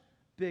much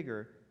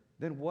bigger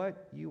than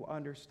what you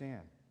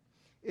understand.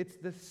 It's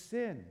the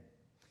sin.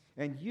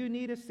 And you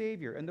need a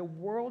Savior, and the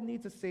world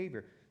needs a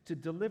Savior to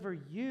deliver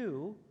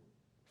you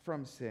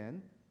from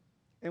sin.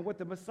 And what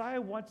the Messiah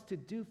wants to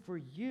do for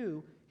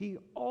you, he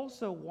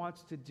also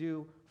wants to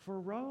do for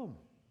Rome.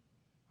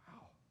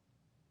 Wow.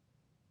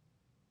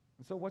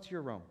 And so what's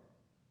your Rome?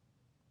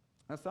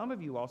 Now, some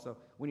of you also,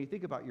 when you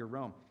think about your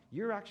Rome,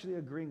 you're actually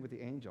agreeing with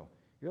the angel.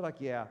 You're like,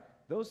 yeah,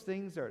 those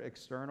things are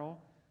external.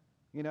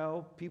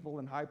 People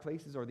in high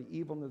places or the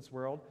evil in this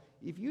world.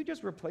 If you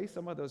just replace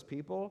some of those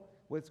people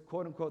with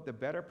quote unquote the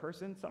better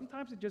person,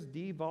 sometimes it just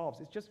devolves.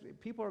 It's just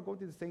people are going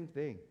through the same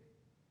thing.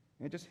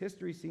 And just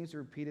history seems to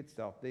repeat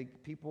itself.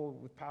 People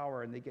with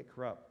power, and they get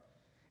corrupt.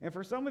 And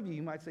for some of you,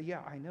 you might say, yeah,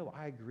 I know,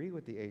 I agree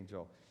with the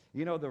angel.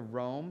 You know, the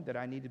Rome that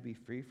I need to be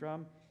free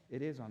from,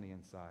 it is on the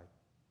inside.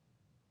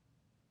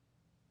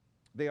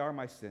 They are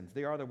my sins.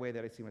 They are the way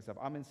that I see myself.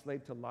 I'm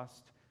enslaved to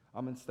lust.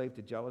 I'm enslaved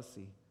to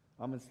jealousy.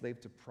 I'm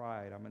enslaved to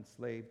pride. I'm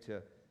enslaved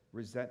to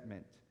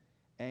resentment,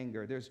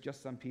 anger. There's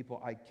just some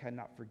people I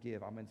cannot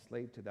forgive. I'm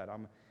enslaved to that.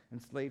 I'm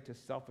enslaved to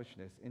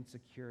selfishness,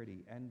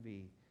 insecurity,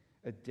 envy,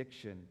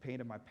 addiction,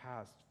 pain of my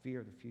past, fear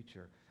of the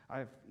future.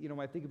 When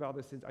I think about all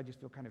those sins, I just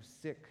feel kind of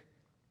sick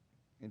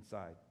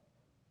inside.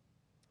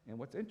 And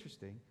what's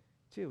interesting,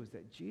 too, is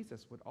that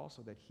Jesus would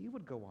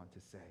go on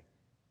to say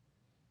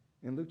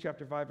in Luke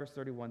chapter 5, verse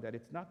 31, that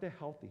it's not the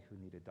healthy who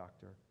need a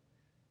doctor,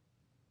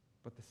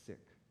 but the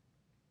sick.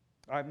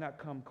 I have not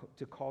come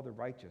to call the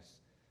righteous,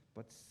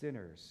 but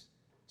sinners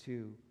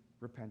to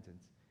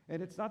repentance.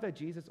 And it's not that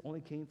Jesus only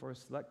came for a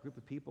select group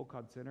of people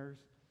called sinners,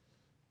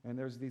 and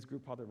there's these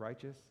group called the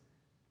righteous.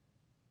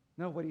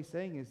 No, what he's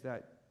saying is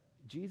that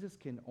Jesus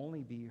can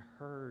only be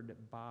heard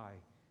by.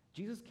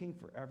 Jesus came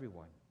for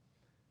everyone.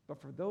 But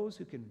for those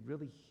who can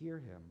really hear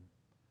him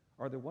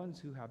are the ones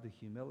who have the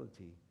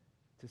humility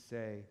to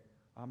say,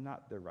 I'm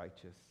not the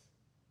righteous.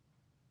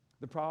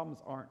 The problems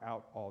aren't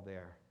out all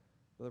there.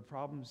 But the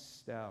problems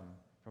stem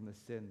from the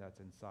sin that's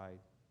inside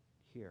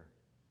here.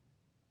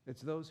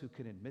 It's those who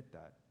can admit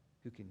that,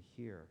 who can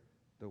hear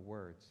the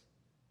words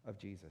of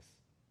Jesus.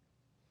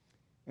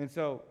 And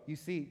so, you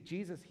see,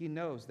 Jesus, he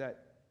knows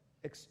that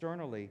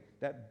externally,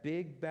 that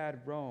big,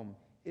 bad Rome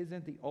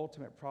isn't the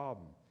ultimate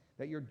problem.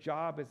 That your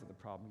job isn't the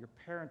problem. Your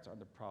parents aren't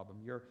the problem.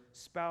 Your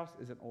spouse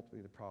isn't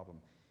ultimately the problem.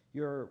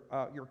 Your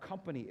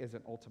company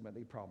isn't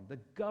ultimately the problem. The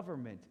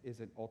government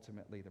isn't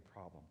ultimately the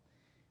problem.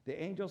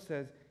 The angel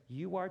says,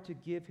 you are to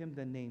give him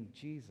the name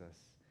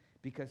Jesus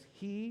because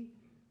he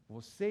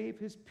will save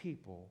his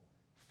people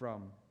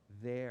from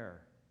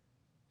their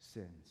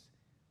sins.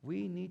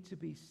 We need to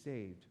be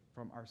saved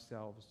from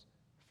ourselves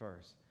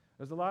first.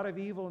 There's a lot of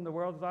evil in the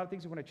world. There's a lot of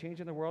things we want to change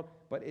in the world,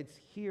 but it's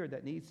here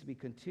that needs to be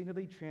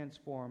continually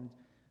transformed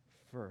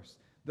first.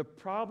 The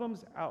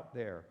problems out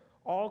there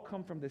all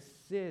come from the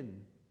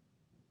sin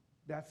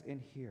that's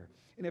in here.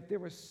 And if there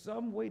was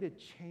some way to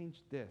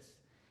change this,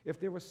 if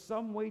there was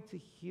some way to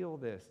heal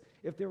this,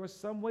 if there was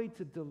some way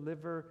to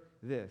deliver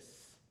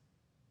this,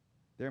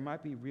 there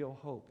might be real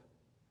hope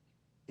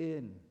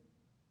in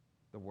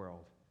the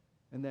world.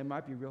 And there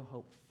might be real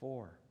hope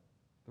for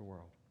the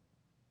world.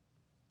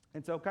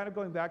 And so kind of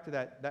going back to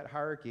that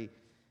hierarchy,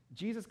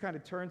 Jesus kind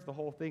of turns the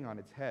whole thing on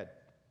its head.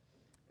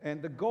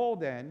 And the goal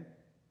then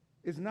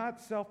is not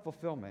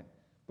self-fulfillment,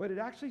 but it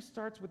actually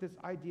starts with this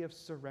idea of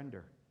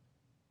surrender.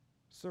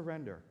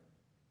 Surrender.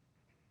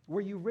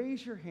 Where you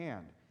raise your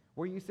hand,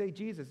 where you say,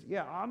 Jesus,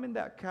 yeah, I'm in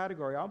that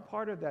category. I'm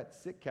part of that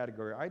sick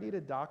category. I need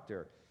a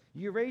doctor.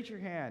 You raise your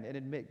hand and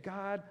admit,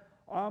 God,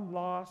 I'm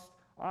lost.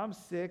 I'm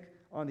sick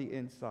on the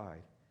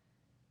inside.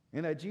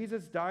 And that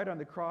Jesus died on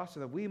the cross so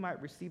that we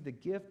might receive the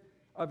gift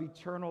of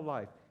eternal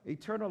life.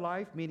 Eternal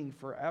life meaning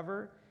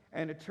forever,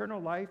 and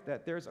eternal life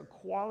that there's a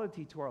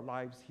quality to our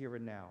lives here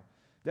and now.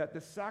 That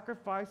the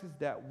sacrifices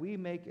that we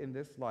make in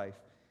this life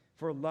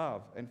for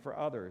love and for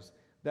others,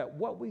 that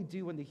what we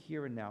do in the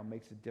here and now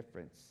makes a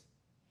difference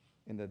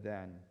in the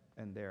then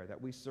and there. That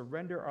we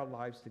surrender our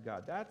lives to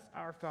God. That's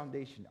our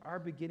foundation, our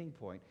beginning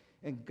point.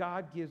 And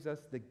God gives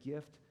us the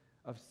gift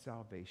of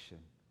salvation,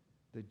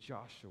 the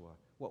Joshua,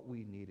 what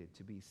we needed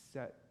to be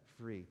set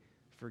free,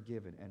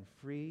 forgiven, and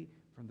free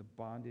from the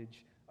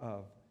bondage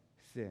of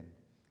sin.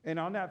 And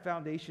on that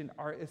foundation,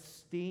 our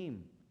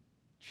esteem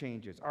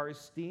changes. Our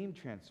esteem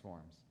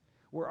transforms,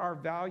 where our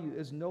value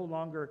is no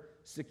longer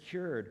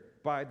secured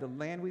by the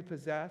land we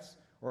possess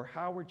or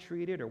how we're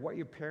treated or what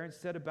your parents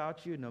said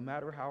about you, no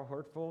matter how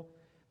hurtful,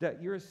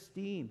 that your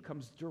esteem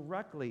comes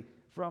directly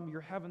from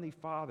your heavenly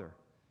Father,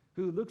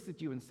 who looks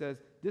at you and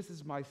says, this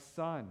is my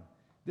son,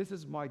 this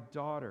is my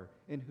daughter,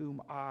 in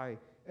whom I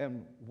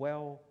am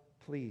well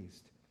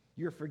pleased.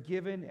 You're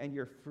forgiven and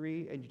you're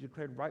free and you're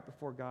declared right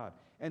before God.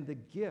 And the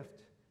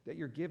gift that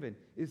you're given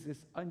is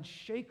this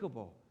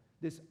unshakable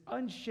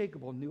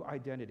new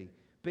identity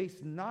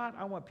based not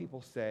on what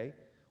people say,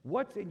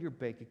 what's in your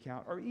bank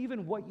account, or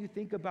even what you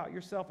think about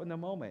yourself in the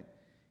moment.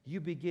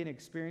 You begin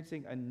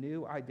experiencing a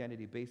new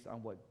identity based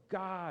on what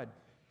God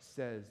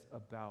says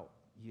about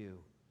you.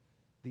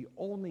 The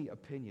only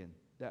opinion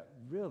that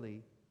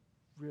really,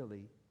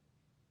 really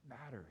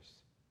matters.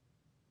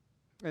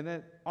 And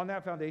then on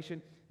that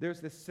foundation, there's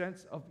this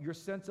sense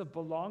of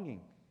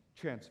belonging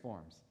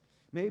transforms.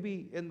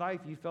 Maybe in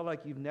life you felt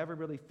like you've never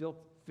really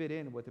fit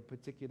in with a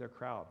particular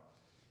crowd.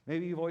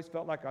 Maybe you've always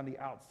felt like on the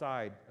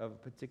outside of a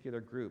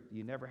particular group.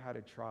 You never had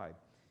a tribe.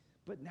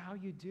 But now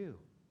you do.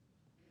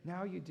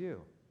 Now you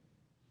do.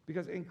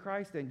 Because in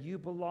Christ then you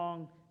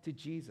belong to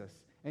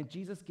Jesus. And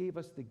Jesus gave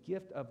us the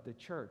gift of the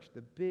church,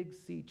 the big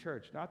C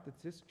church, not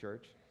this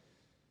church.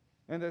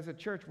 And as a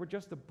church, we're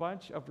just a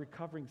bunch of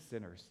recovering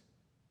sinners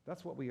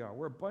That's what we are.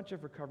 We're a bunch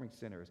of recovering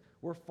sinners.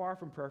 We're far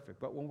from perfect.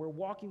 But when we're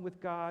walking with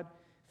God,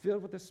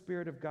 filled with the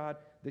Spirit of God,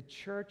 the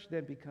church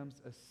then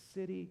becomes a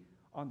city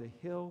on the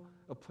hill,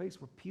 a place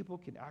where people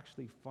can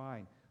actually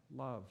find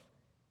love,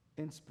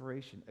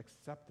 inspiration,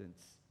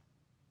 acceptance,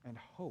 and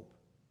hope.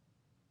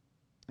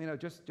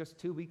 Just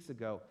 2 weeks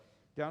ago,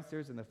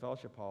 downstairs in the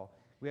fellowship hall,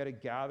 we had a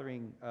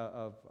gathering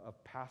of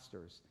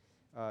pastors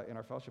in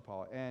our fellowship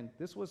hall. And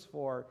this was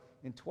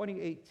in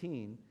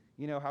 2018,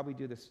 you know how we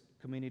do this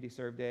community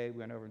serve day. We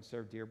went over and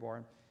served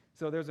Dearborn.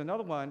 So there's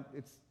another one.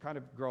 It's kind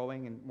of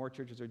growing, and more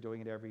churches are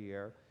doing it every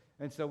year.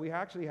 And so we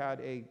actually had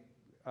a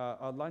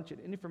luncheon,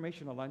 an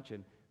informational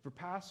luncheon for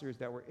pastors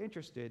that were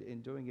interested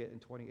in doing it in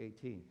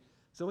 2018.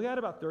 So we had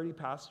about 30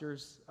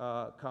 pastors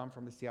come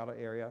from the Seattle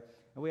area,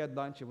 and we had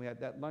lunch, and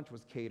that lunch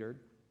was catered.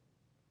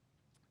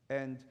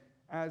 And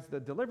as the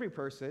delivery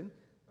person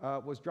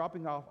was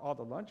dropping off all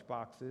the lunch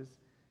boxes,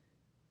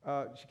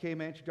 she came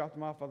in, she dropped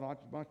them off on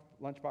the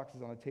lunch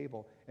boxes on the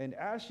table, and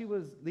as she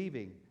was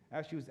leaving,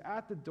 as she was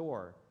at the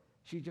door,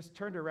 she just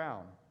turned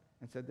around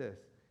and said this.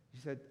 She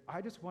said,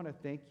 "I just want to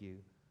thank you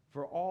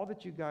for all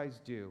that you guys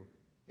do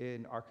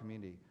in our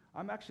community.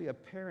 I'm actually a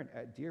parent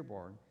at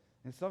Dearborn,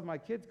 and some of my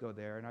kids go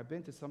there, and I've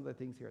been to some of the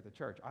things here at the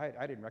church."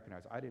 I didn't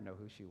recognize her. I didn't know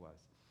who she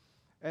was.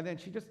 And then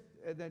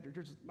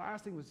her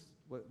last thing was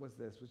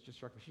just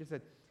struck me. She just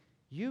said,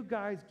 "You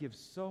guys give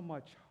so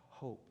much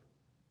hope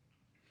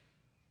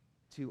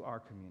to our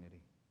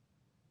community."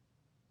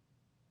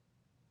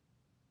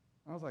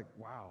 I was like,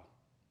 wow.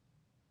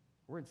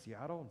 We're in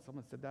Seattle, and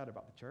someone said that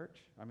about the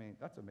church? I mean,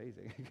 that's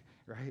amazing,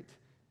 right?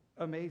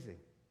 Amazing.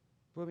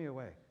 Blew me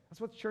away.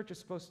 That's what the church is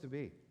supposed to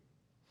be.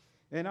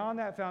 And on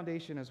that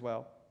foundation as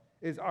well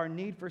is our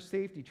need for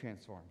safety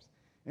transforms.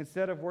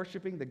 Instead of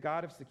worshiping the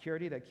God of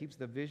security that keeps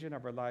the vision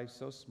of our lives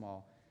so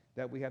small,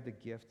 that we have the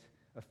gift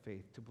of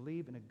faith, to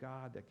believe in a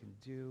God that can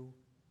do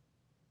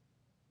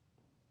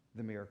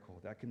the miracle,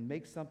 that can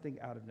make something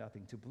out of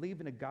nothing, to believe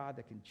in a God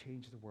that can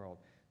change the world,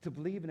 to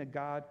believe in a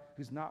God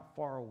who's not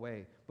far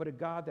away, but a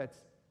God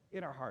that's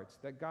in our hearts,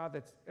 that God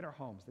that's in our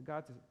homes, the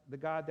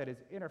God that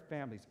is in our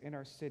families, in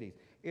our cities,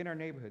 in our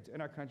neighborhoods,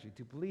 in our country,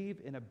 to believe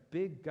in a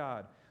big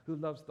God who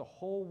loves the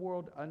whole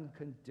world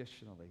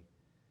unconditionally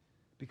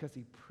because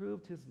he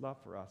proved his love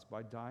for us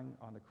by dying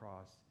on the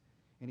cross,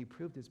 and he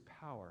proved his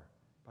power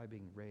by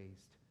being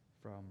raised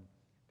from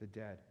the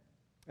dead.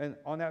 And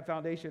on that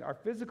foundation, our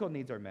physical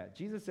needs are met.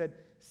 Jesus said,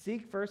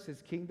 seek first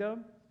his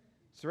kingdom,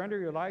 surrender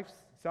your life's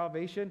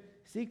salvation,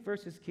 seek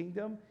first his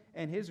kingdom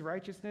and his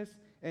righteousness,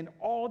 and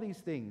all these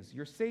things,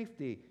 your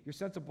safety, your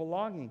sense of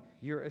belonging,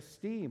 your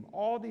esteem,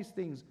 all these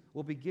things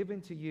will be given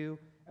to you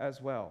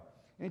as well.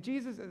 And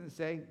Jesus isn't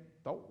saying,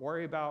 don't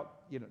worry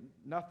about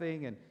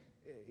nothing, and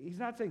he's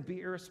not saying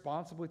be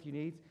irresponsible with your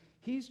needs.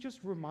 He's just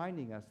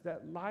reminding us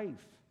that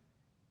life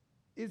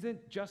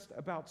isn't just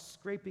about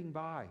scraping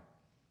by.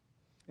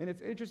 And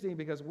it's interesting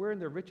because we're in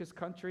the richest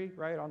country,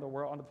 right, on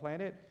the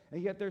planet,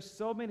 and yet there's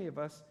so many of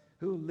us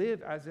who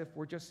live as if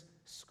we're just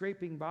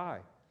scraping by.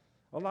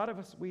 A lot of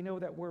us, we know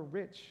that we're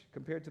rich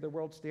compared to the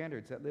world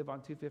standards that live on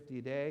 $2.50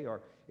 a day,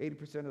 or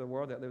 80% of the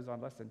world that lives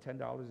on less than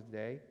 $10 a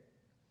day.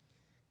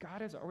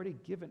 God has already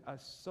given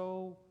us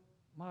so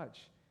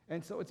much.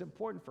 And so it's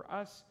important for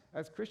us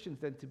as Christians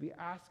then to be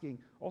asking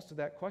also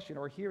that question,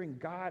 or hearing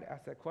God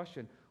ask that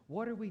question,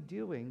 what are we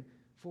doing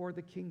for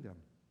the kingdom?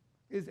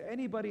 Is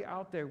anybody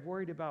out there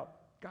worried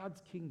about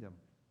God's kingdom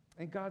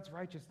and God's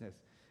righteousness?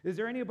 Is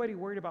there anybody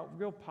worried about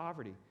real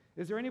poverty?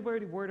 Is there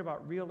anybody worried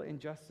about real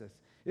injustice?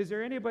 Is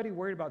there anybody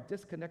worried about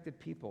disconnected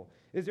people?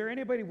 Is there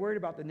anybody worried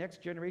about the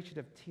next generation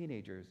of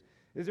teenagers?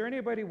 Is there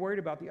anybody worried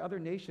about the other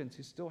nations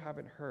who still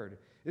haven't heard?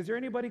 Is there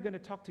anybody going to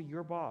talk to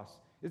your boss?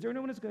 Is there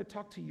anyone who's going to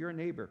talk to your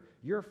neighbor,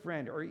 your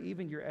friend, or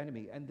even your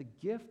enemy? And the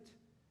gift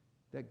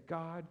that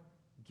God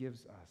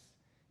gives us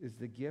is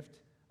the gift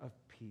of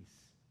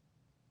peace.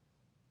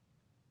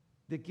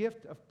 The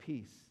gift of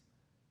peace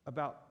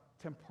about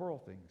temporal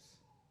things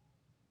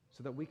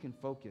so that we can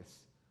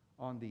focus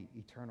on the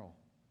eternal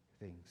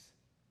things.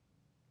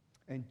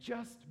 And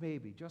just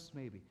maybe,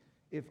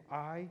 if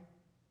I,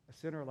 a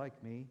sinner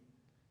like me,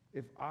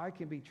 if I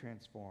can be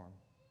transformed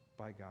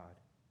by God,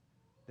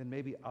 then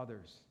maybe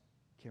others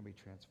can be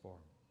transformed.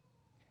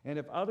 And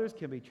if others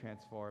can be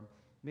transformed,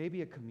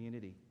 maybe a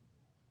community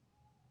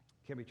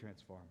can be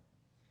transformed.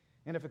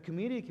 And if a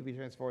community can be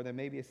transformed, then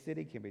maybe a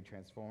city can be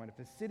transformed. And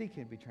if a city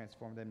can be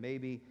transformed, then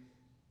maybe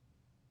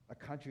a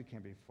country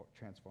can be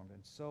transformed,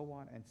 and so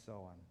on and so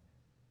on.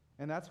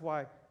 And that's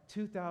why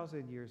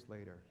 2,000 years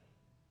later,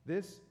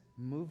 this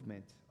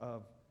movement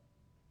of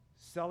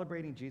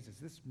celebrating Jesus,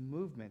 this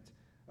movement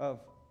of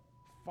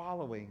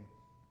following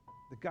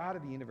the God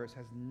of the universe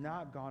has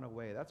not gone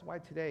away. That's why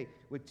today,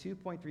 with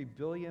 2.3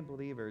 billion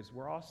believers,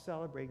 we're all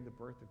celebrating the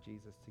birth of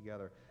Jesus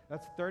together.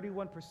 That's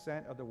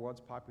 31% of the world's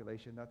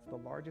population. That's the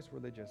largest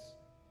religious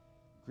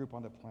group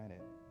on the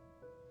planet.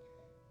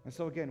 And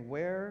so again,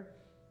 where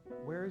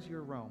is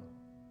your Rome?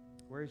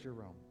 Where is your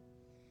Rome?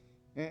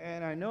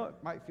 And I know it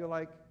might feel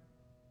like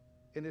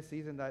in this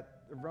season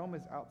that Rome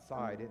is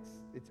outside.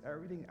 It's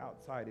everything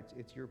outside.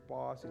 It's your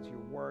boss, it's your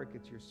work,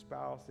 it's your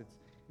spouse,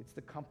 it's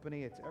the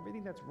company, it's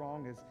everything that's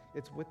wrong.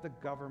 It's with the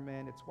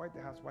government, it's White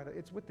House,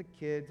 it's with the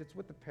kids, it's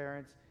with the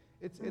parents,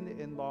 it's in the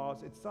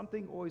in-laws. It's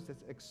something always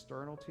that's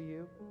external to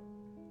you.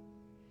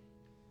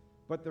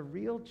 But the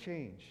real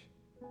change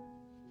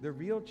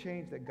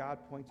that God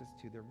points us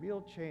to, the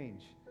real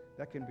change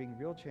that can bring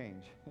real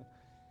change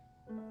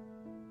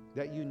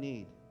that you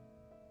need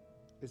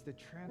is the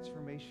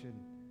transformation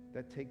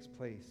that takes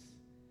place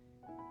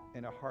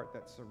in a heart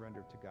that's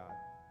surrendered to God.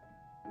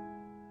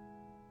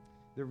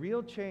 The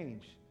real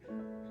change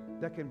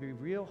that can be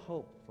real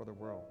hope for the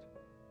world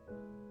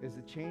is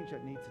the change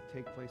that needs to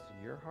take place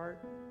in your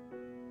heart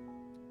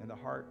and the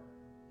heart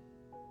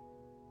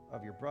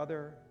of your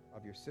brother,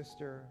 of your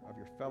sister, of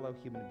your fellow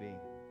human being.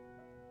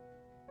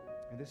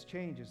 And this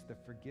change is the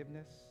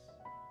forgiveness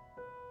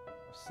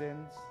of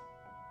sins,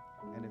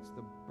 and it's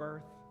the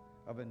birth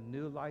of a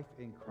new life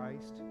in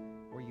Christ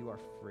where you are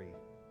free.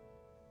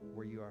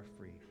 Where you are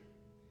free.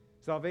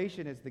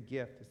 Salvation is the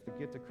gift. It's the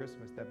gift of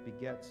Christmas that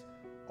begets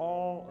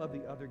all of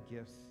the other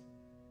gifts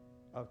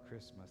of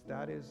Christmas.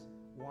 That is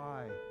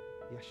why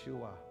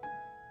Yeshua,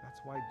 that's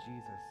why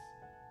Jesus,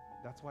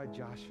 that's why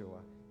Joshua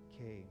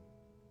came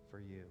for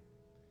you.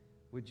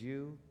 Would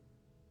you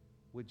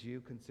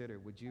consider,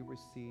 would you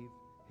receive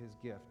his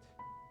gift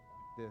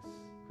this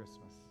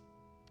Christmas?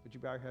 Would you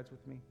bow your heads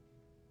with me?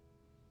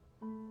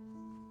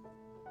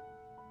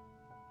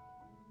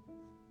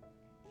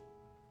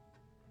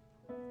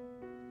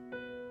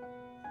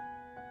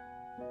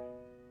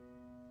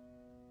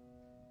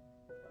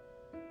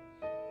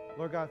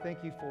 Lord God,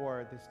 thank you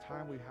for this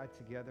time we've had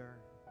together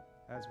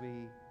as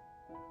we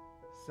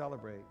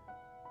celebrate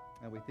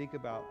and we think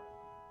about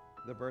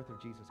the birth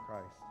of Jesus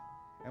Christ.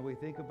 And we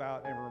think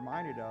about and are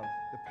reminded of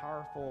the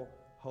powerful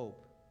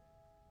hope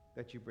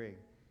that you bring.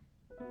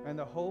 And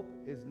the hope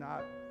is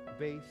not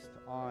based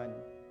on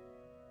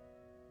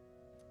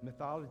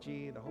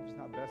mythology. The hope is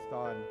not based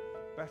on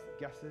best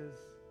guesses.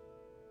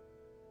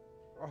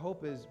 Our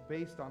hope is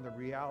based on the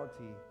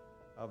reality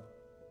of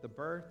the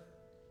birth,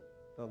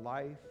 the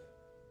life,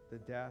 the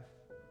death,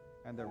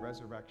 and the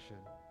resurrection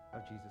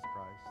of Jesus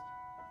Christ.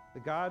 The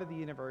God of the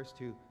universe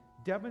who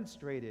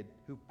demonstrated,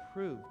 who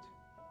proved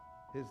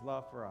his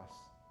love for us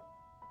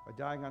by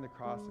dying on the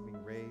cross and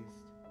being raised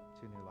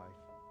to new life.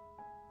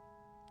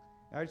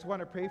 And I just want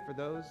to pray for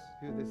those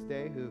who this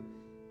day who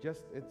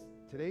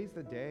today's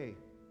the day.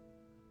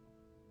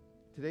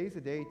 Today's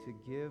the day to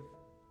give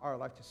our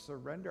life, to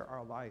surrender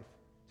our life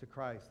to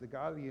Christ, the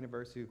God of the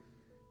universe who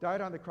died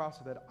on the cross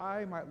so that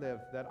I might live,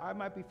 that I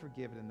might be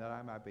forgiven, and that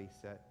I might be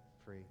set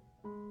free.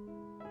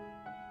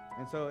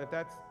 And so if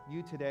that's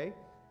you today,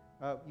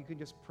 you can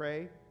just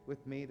pray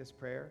with me this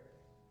prayer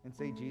and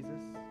say, Jesus,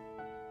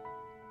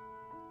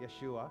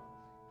 Yeshua,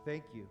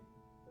 thank you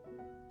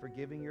for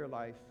giving your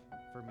life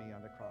for me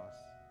on the cross.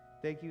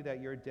 Thank you that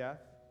your death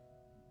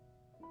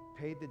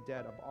paid the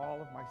debt of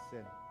all of my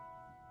sin.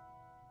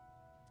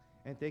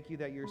 And thank you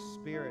that your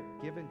Spirit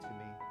given to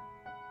me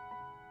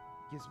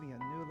gives me a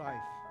new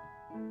life,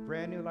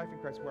 brand new life in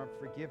Christ where I'm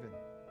forgiven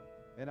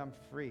and I'm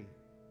free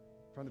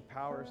from the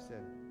power of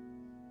sin.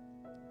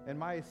 And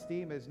my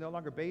esteem is no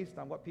longer based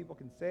on what people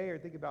can say or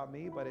think about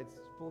me, but it's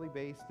fully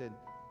based in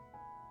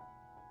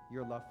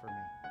your love for me.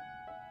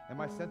 And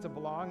my sense of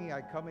belonging,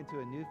 I come into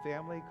a new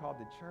family called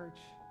the church.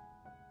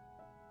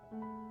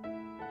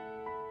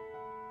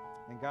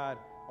 And God,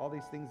 all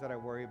these things that I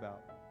worry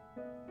about,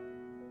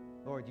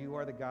 Lord, you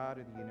are the God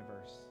of the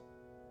universe.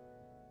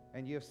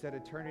 And you have set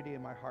eternity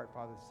in my heart,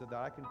 Father, so that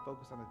I can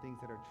focus on the things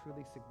that are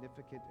truly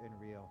significant and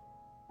real,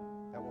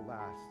 that will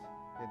last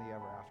in the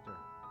ever after.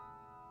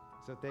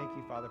 So thank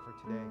you, Father, for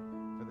today,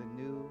 for the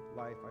new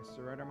life. I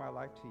surrender my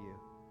life to you,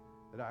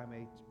 that I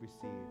may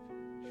receive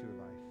true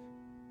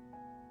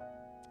life.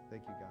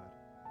 Thank you, God.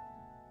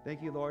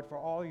 Thank you, Lord, for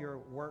all your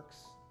works,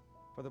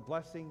 for the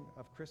blessing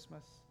of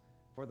Christmas,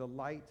 for the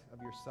light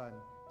of your Son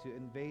to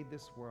invade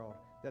this world,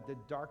 that the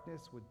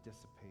darkness would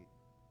dissipate.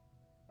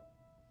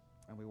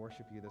 And we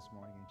worship you this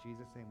morning. In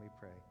Jesus' name we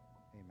pray.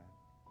 Amen.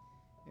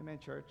 Amen,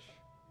 church.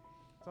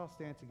 Let's all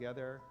stand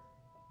together.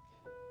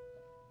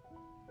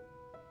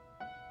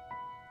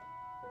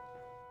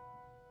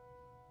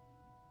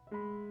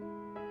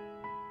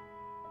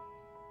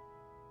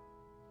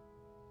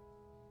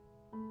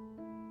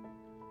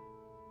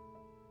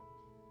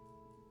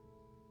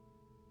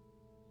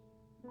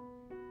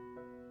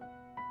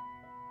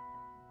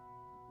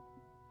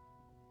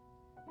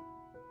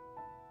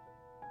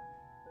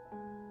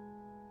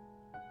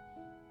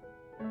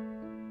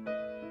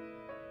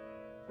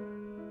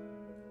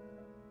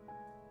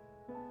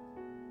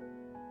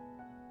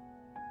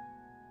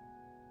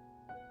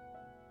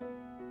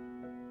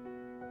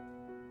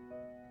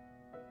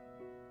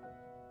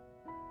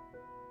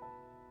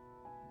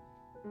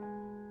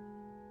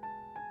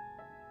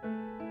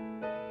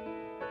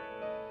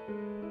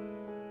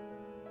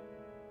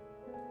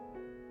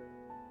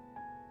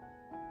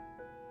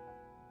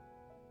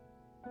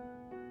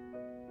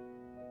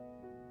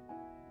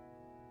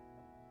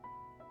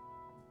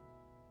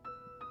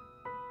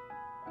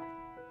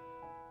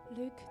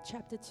 Luke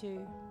chapter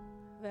 2,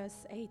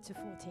 verse 8 to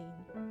 14.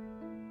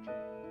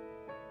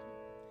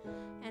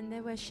 And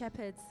there were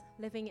shepherds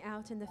living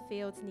out in the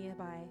fields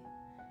nearby,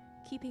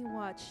 keeping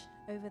watch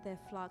over their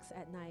flocks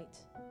at night.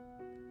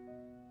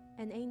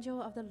 An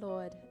angel of the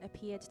Lord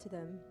appeared to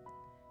them,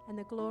 and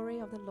the glory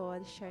of the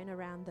Lord shone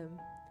around them,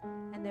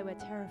 and they were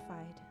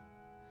terrified.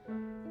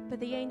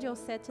 But the angel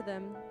said to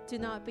them, "Do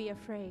not be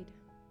afraid.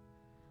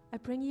 I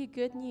bring you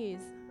good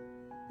news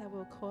that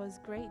will cause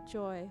great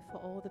joy for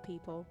all the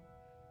people.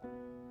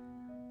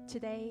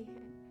 Today,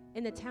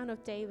 in the town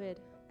of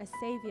David, a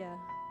Savior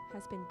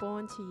has been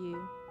born to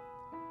you.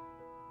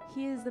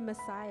 He is the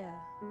Messiah,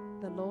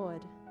 the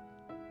Lord.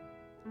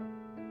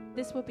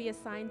 This will be a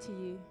sign to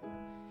you.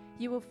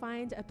 You will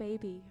find a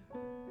baby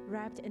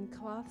wrapped in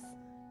cloths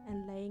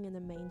and laying in a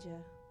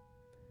manger."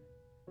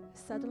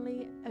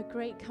 Suddenly, a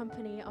great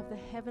company of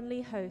the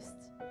heavenly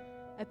hosts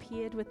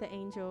appeared with the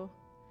angel,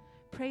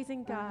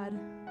 praising God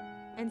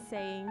and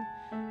saying,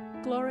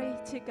 "Glory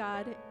to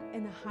God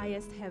in the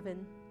highest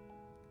heaven,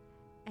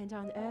 and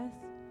on earth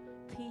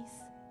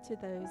peace to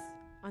those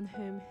on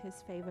whom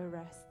his favor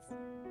rests."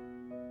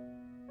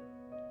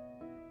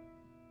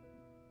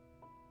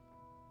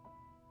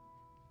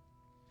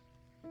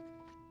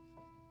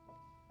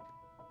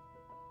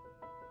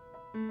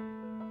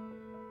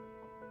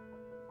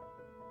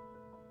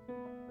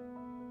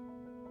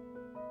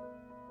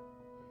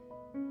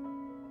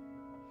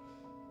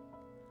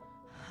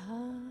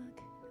 Hark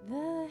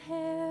the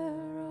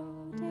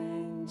herald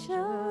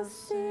angels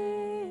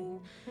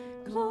sing,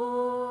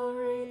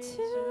 glory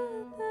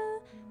to the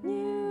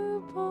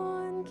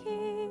newborn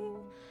King.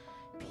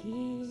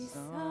 Peace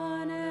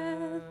on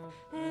earth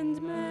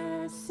and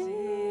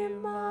mercy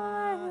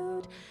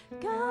mild,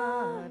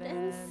 God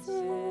and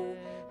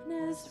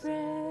sinners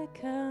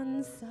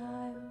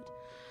reconciled.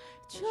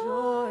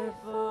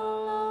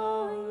 Joyful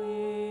all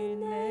ye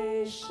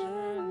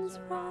nations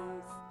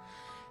rise,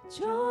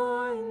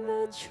 join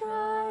the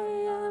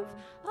triumph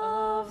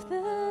of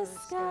the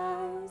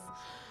skies.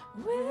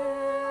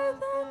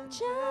 With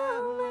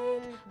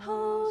angelic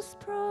hosts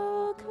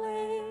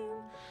proclaim,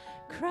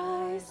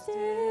 Christ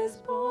is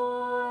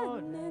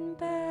born in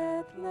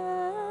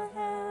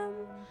Bethlehem.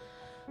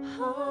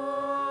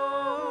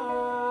 Hark,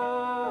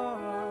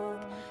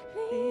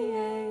 the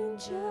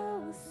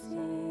angels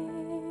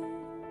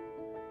sing.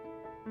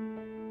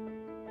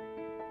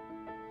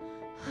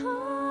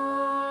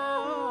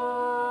 Hark,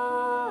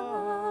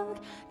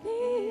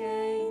 the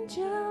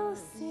angels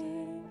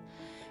sing,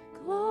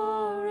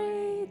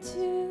 glory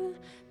to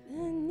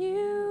the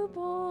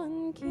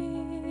newborn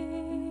King.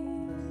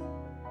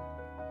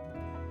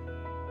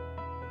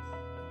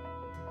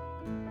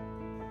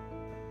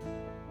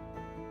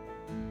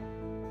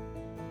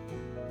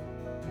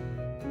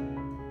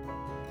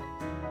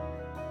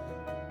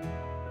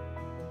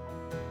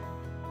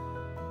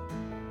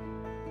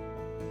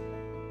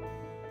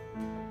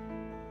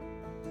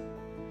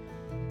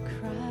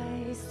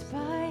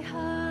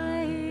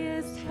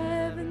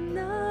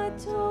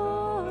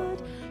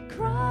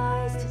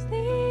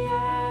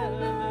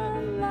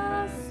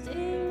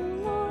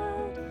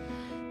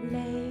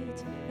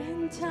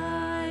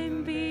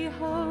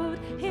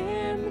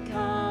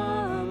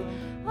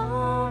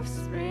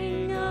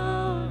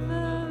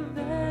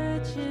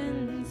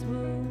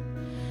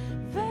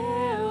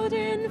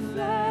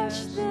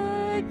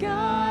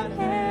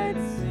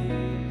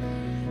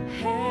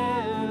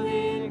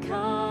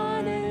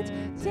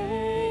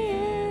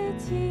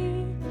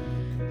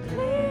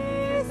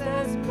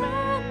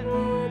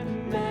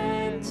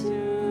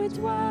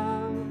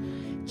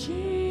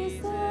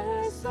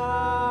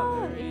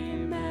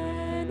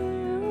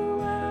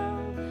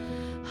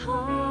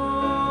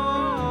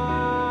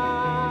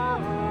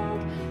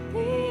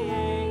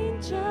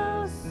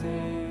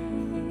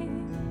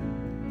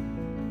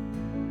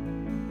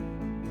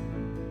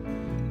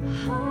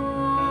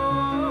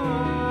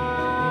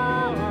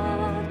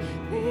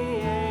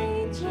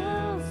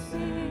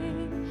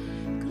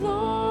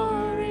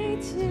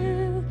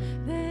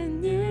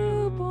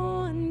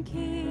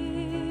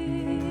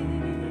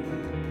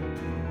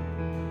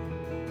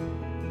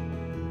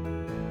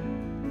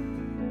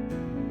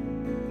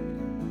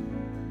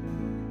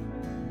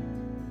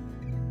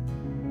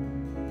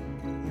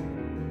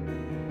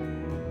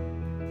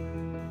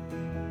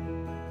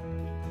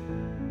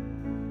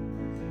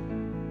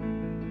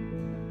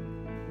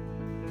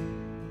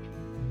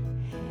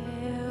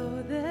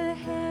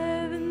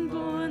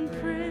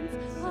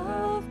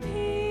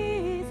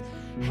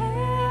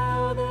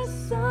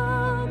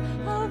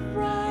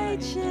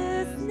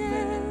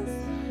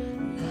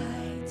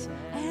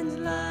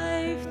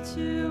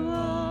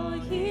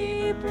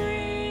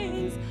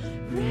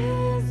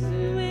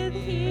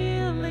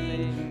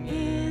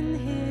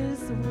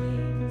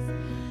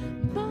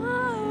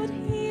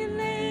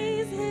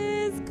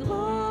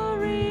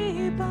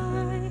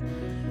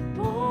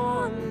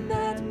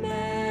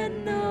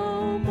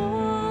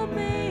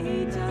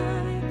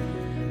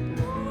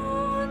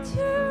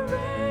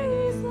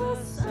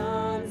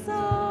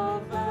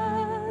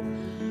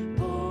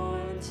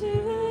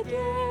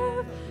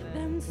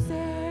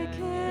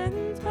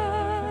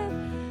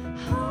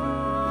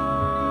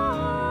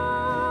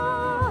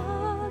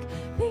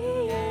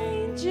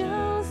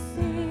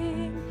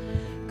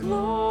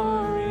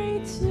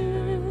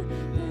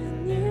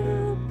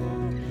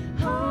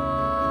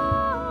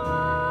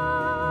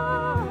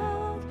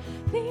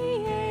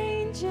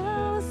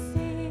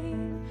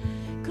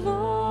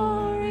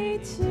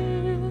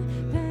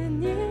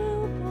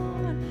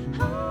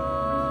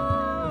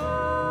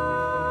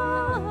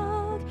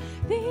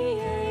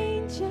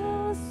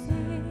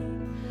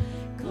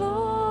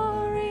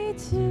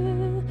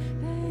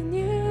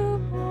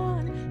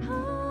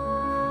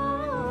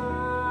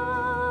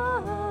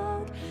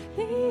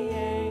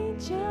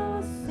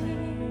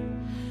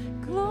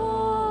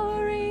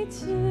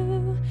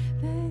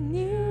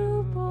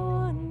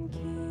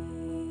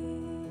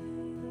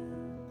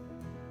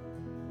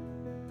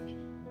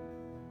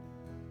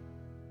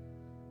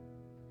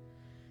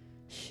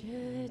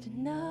 Should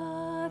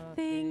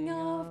nothing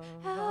of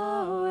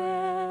our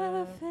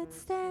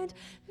efforts stand,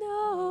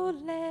 no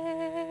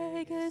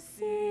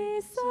legacy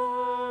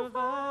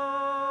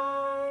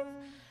survive,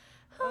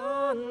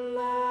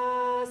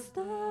 unless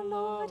the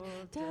Lord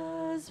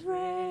does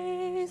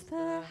raise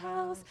the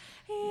house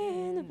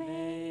in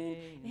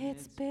vain,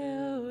 its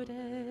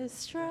builders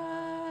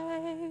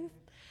strive.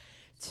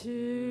 To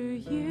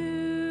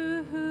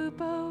you who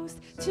boast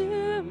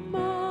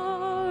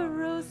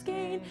tomorrow's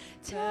gain,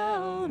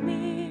 tell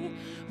me,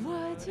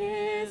 what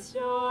is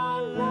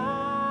your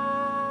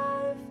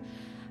life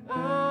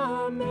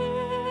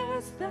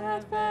amidst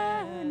that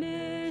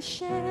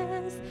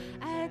vanishes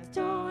at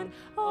dawn?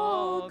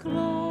 All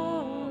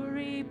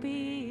glory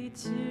be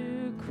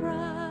to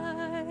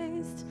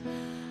Christ.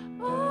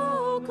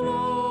 All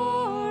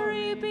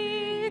glory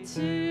be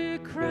to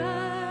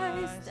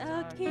Christ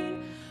our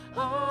King.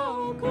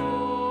 All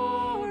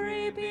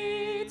glory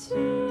be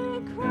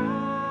to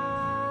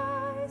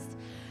Christ.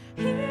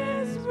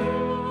 His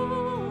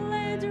rule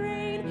and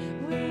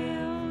reign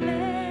will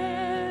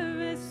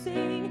never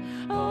sing.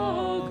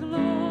 All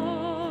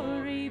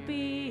glory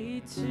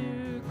be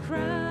to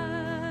Christ.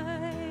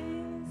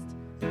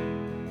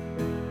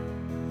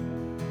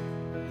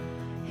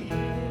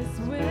 His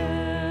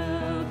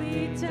will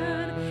be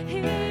done.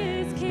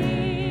 His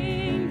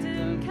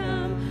kingdom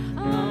come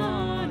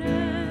on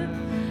earth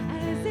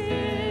as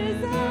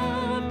is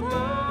above.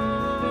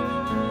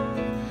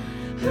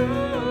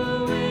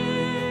 Who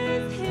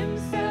is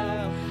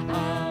himself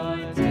our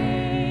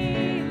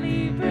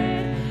daily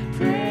bread?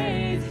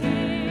 Praise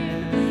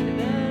him,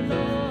 the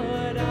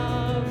Lord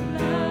of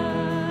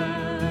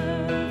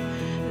love.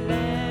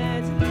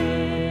 Let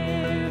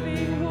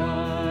living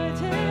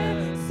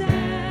water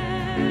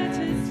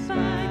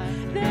satisfy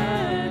the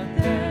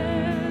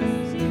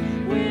thirsty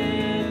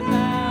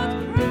without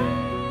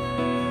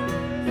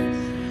price.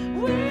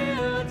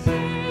 We'll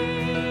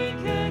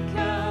take a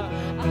cup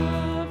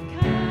of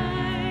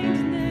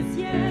kindness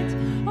yet.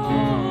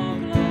 All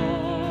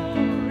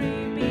glory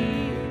be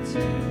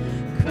to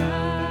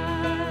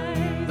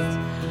Christ.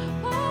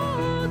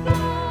 All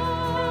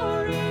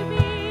glory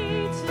be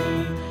to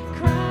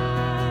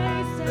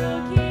Christ our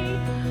King.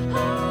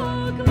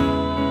 All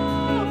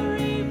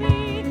glory be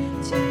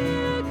to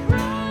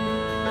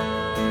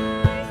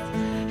Christ.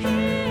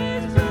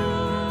 His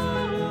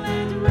rule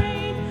and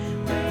reign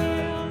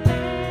will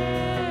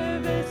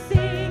never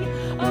sing.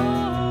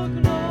 All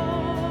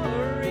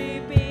glory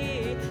be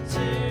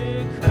to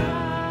Christ.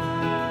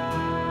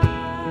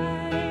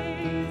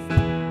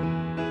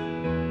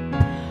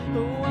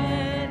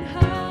 When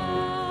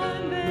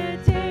on the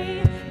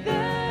day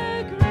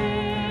the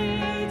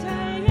great I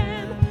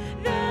am,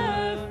 the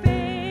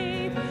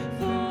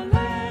faithful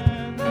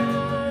and the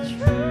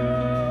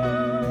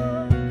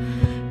true,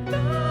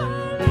 the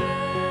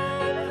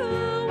Lamb who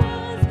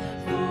was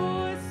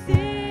for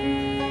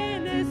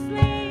sinners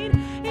slain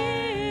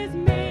is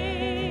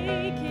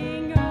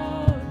making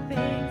all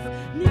things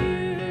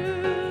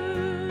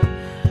new.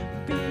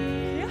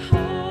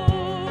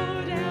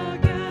 Behold, our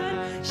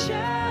God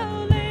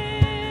shall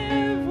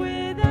live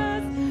with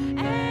us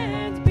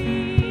and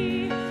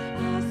be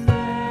our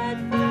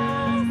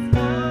steadfast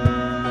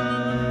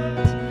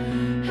light,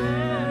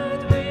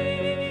 and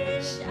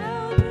we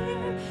shall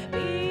there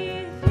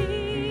be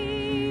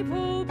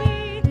people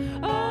be.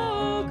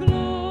 All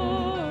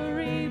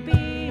glory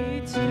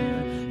be to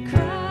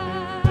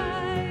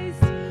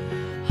Christ.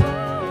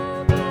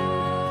 All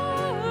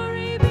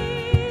glory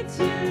be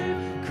to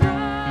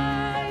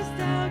Christ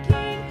our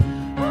King.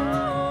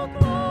 All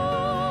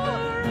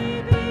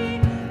glory be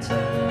to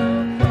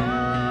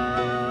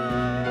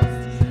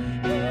Christ.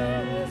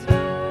 His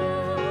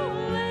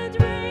rule and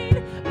reign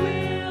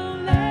will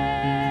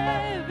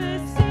never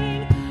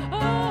sing.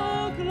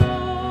 All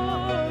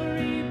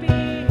glory be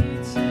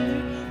to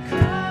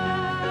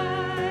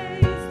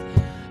Christ.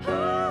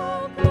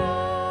 All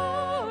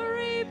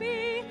glory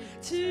be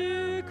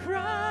to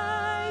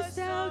Christ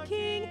our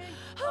King.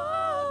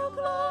 All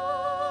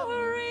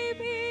glory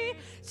be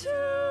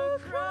to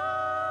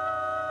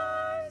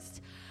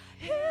Christ.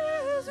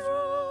 His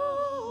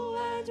rule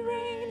and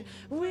reign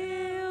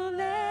will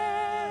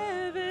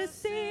never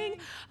sing.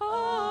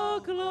 All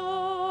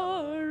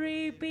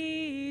glory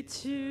be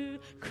to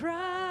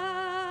Christ.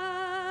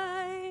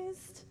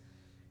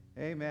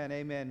 Amen,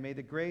 amen. May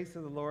the grace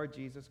of the Lord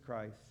Jesus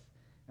Christ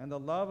and the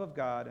love of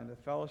God and the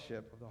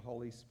fellowship of the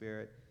Holy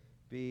Spirit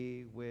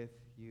be with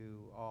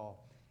you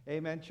all.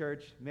 Amen,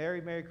 church.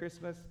 Merry, Merry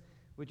Christmas.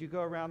 Would you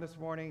go around this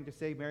morning to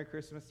say Merry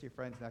Christmas to your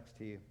friends next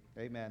to you?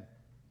 Amen.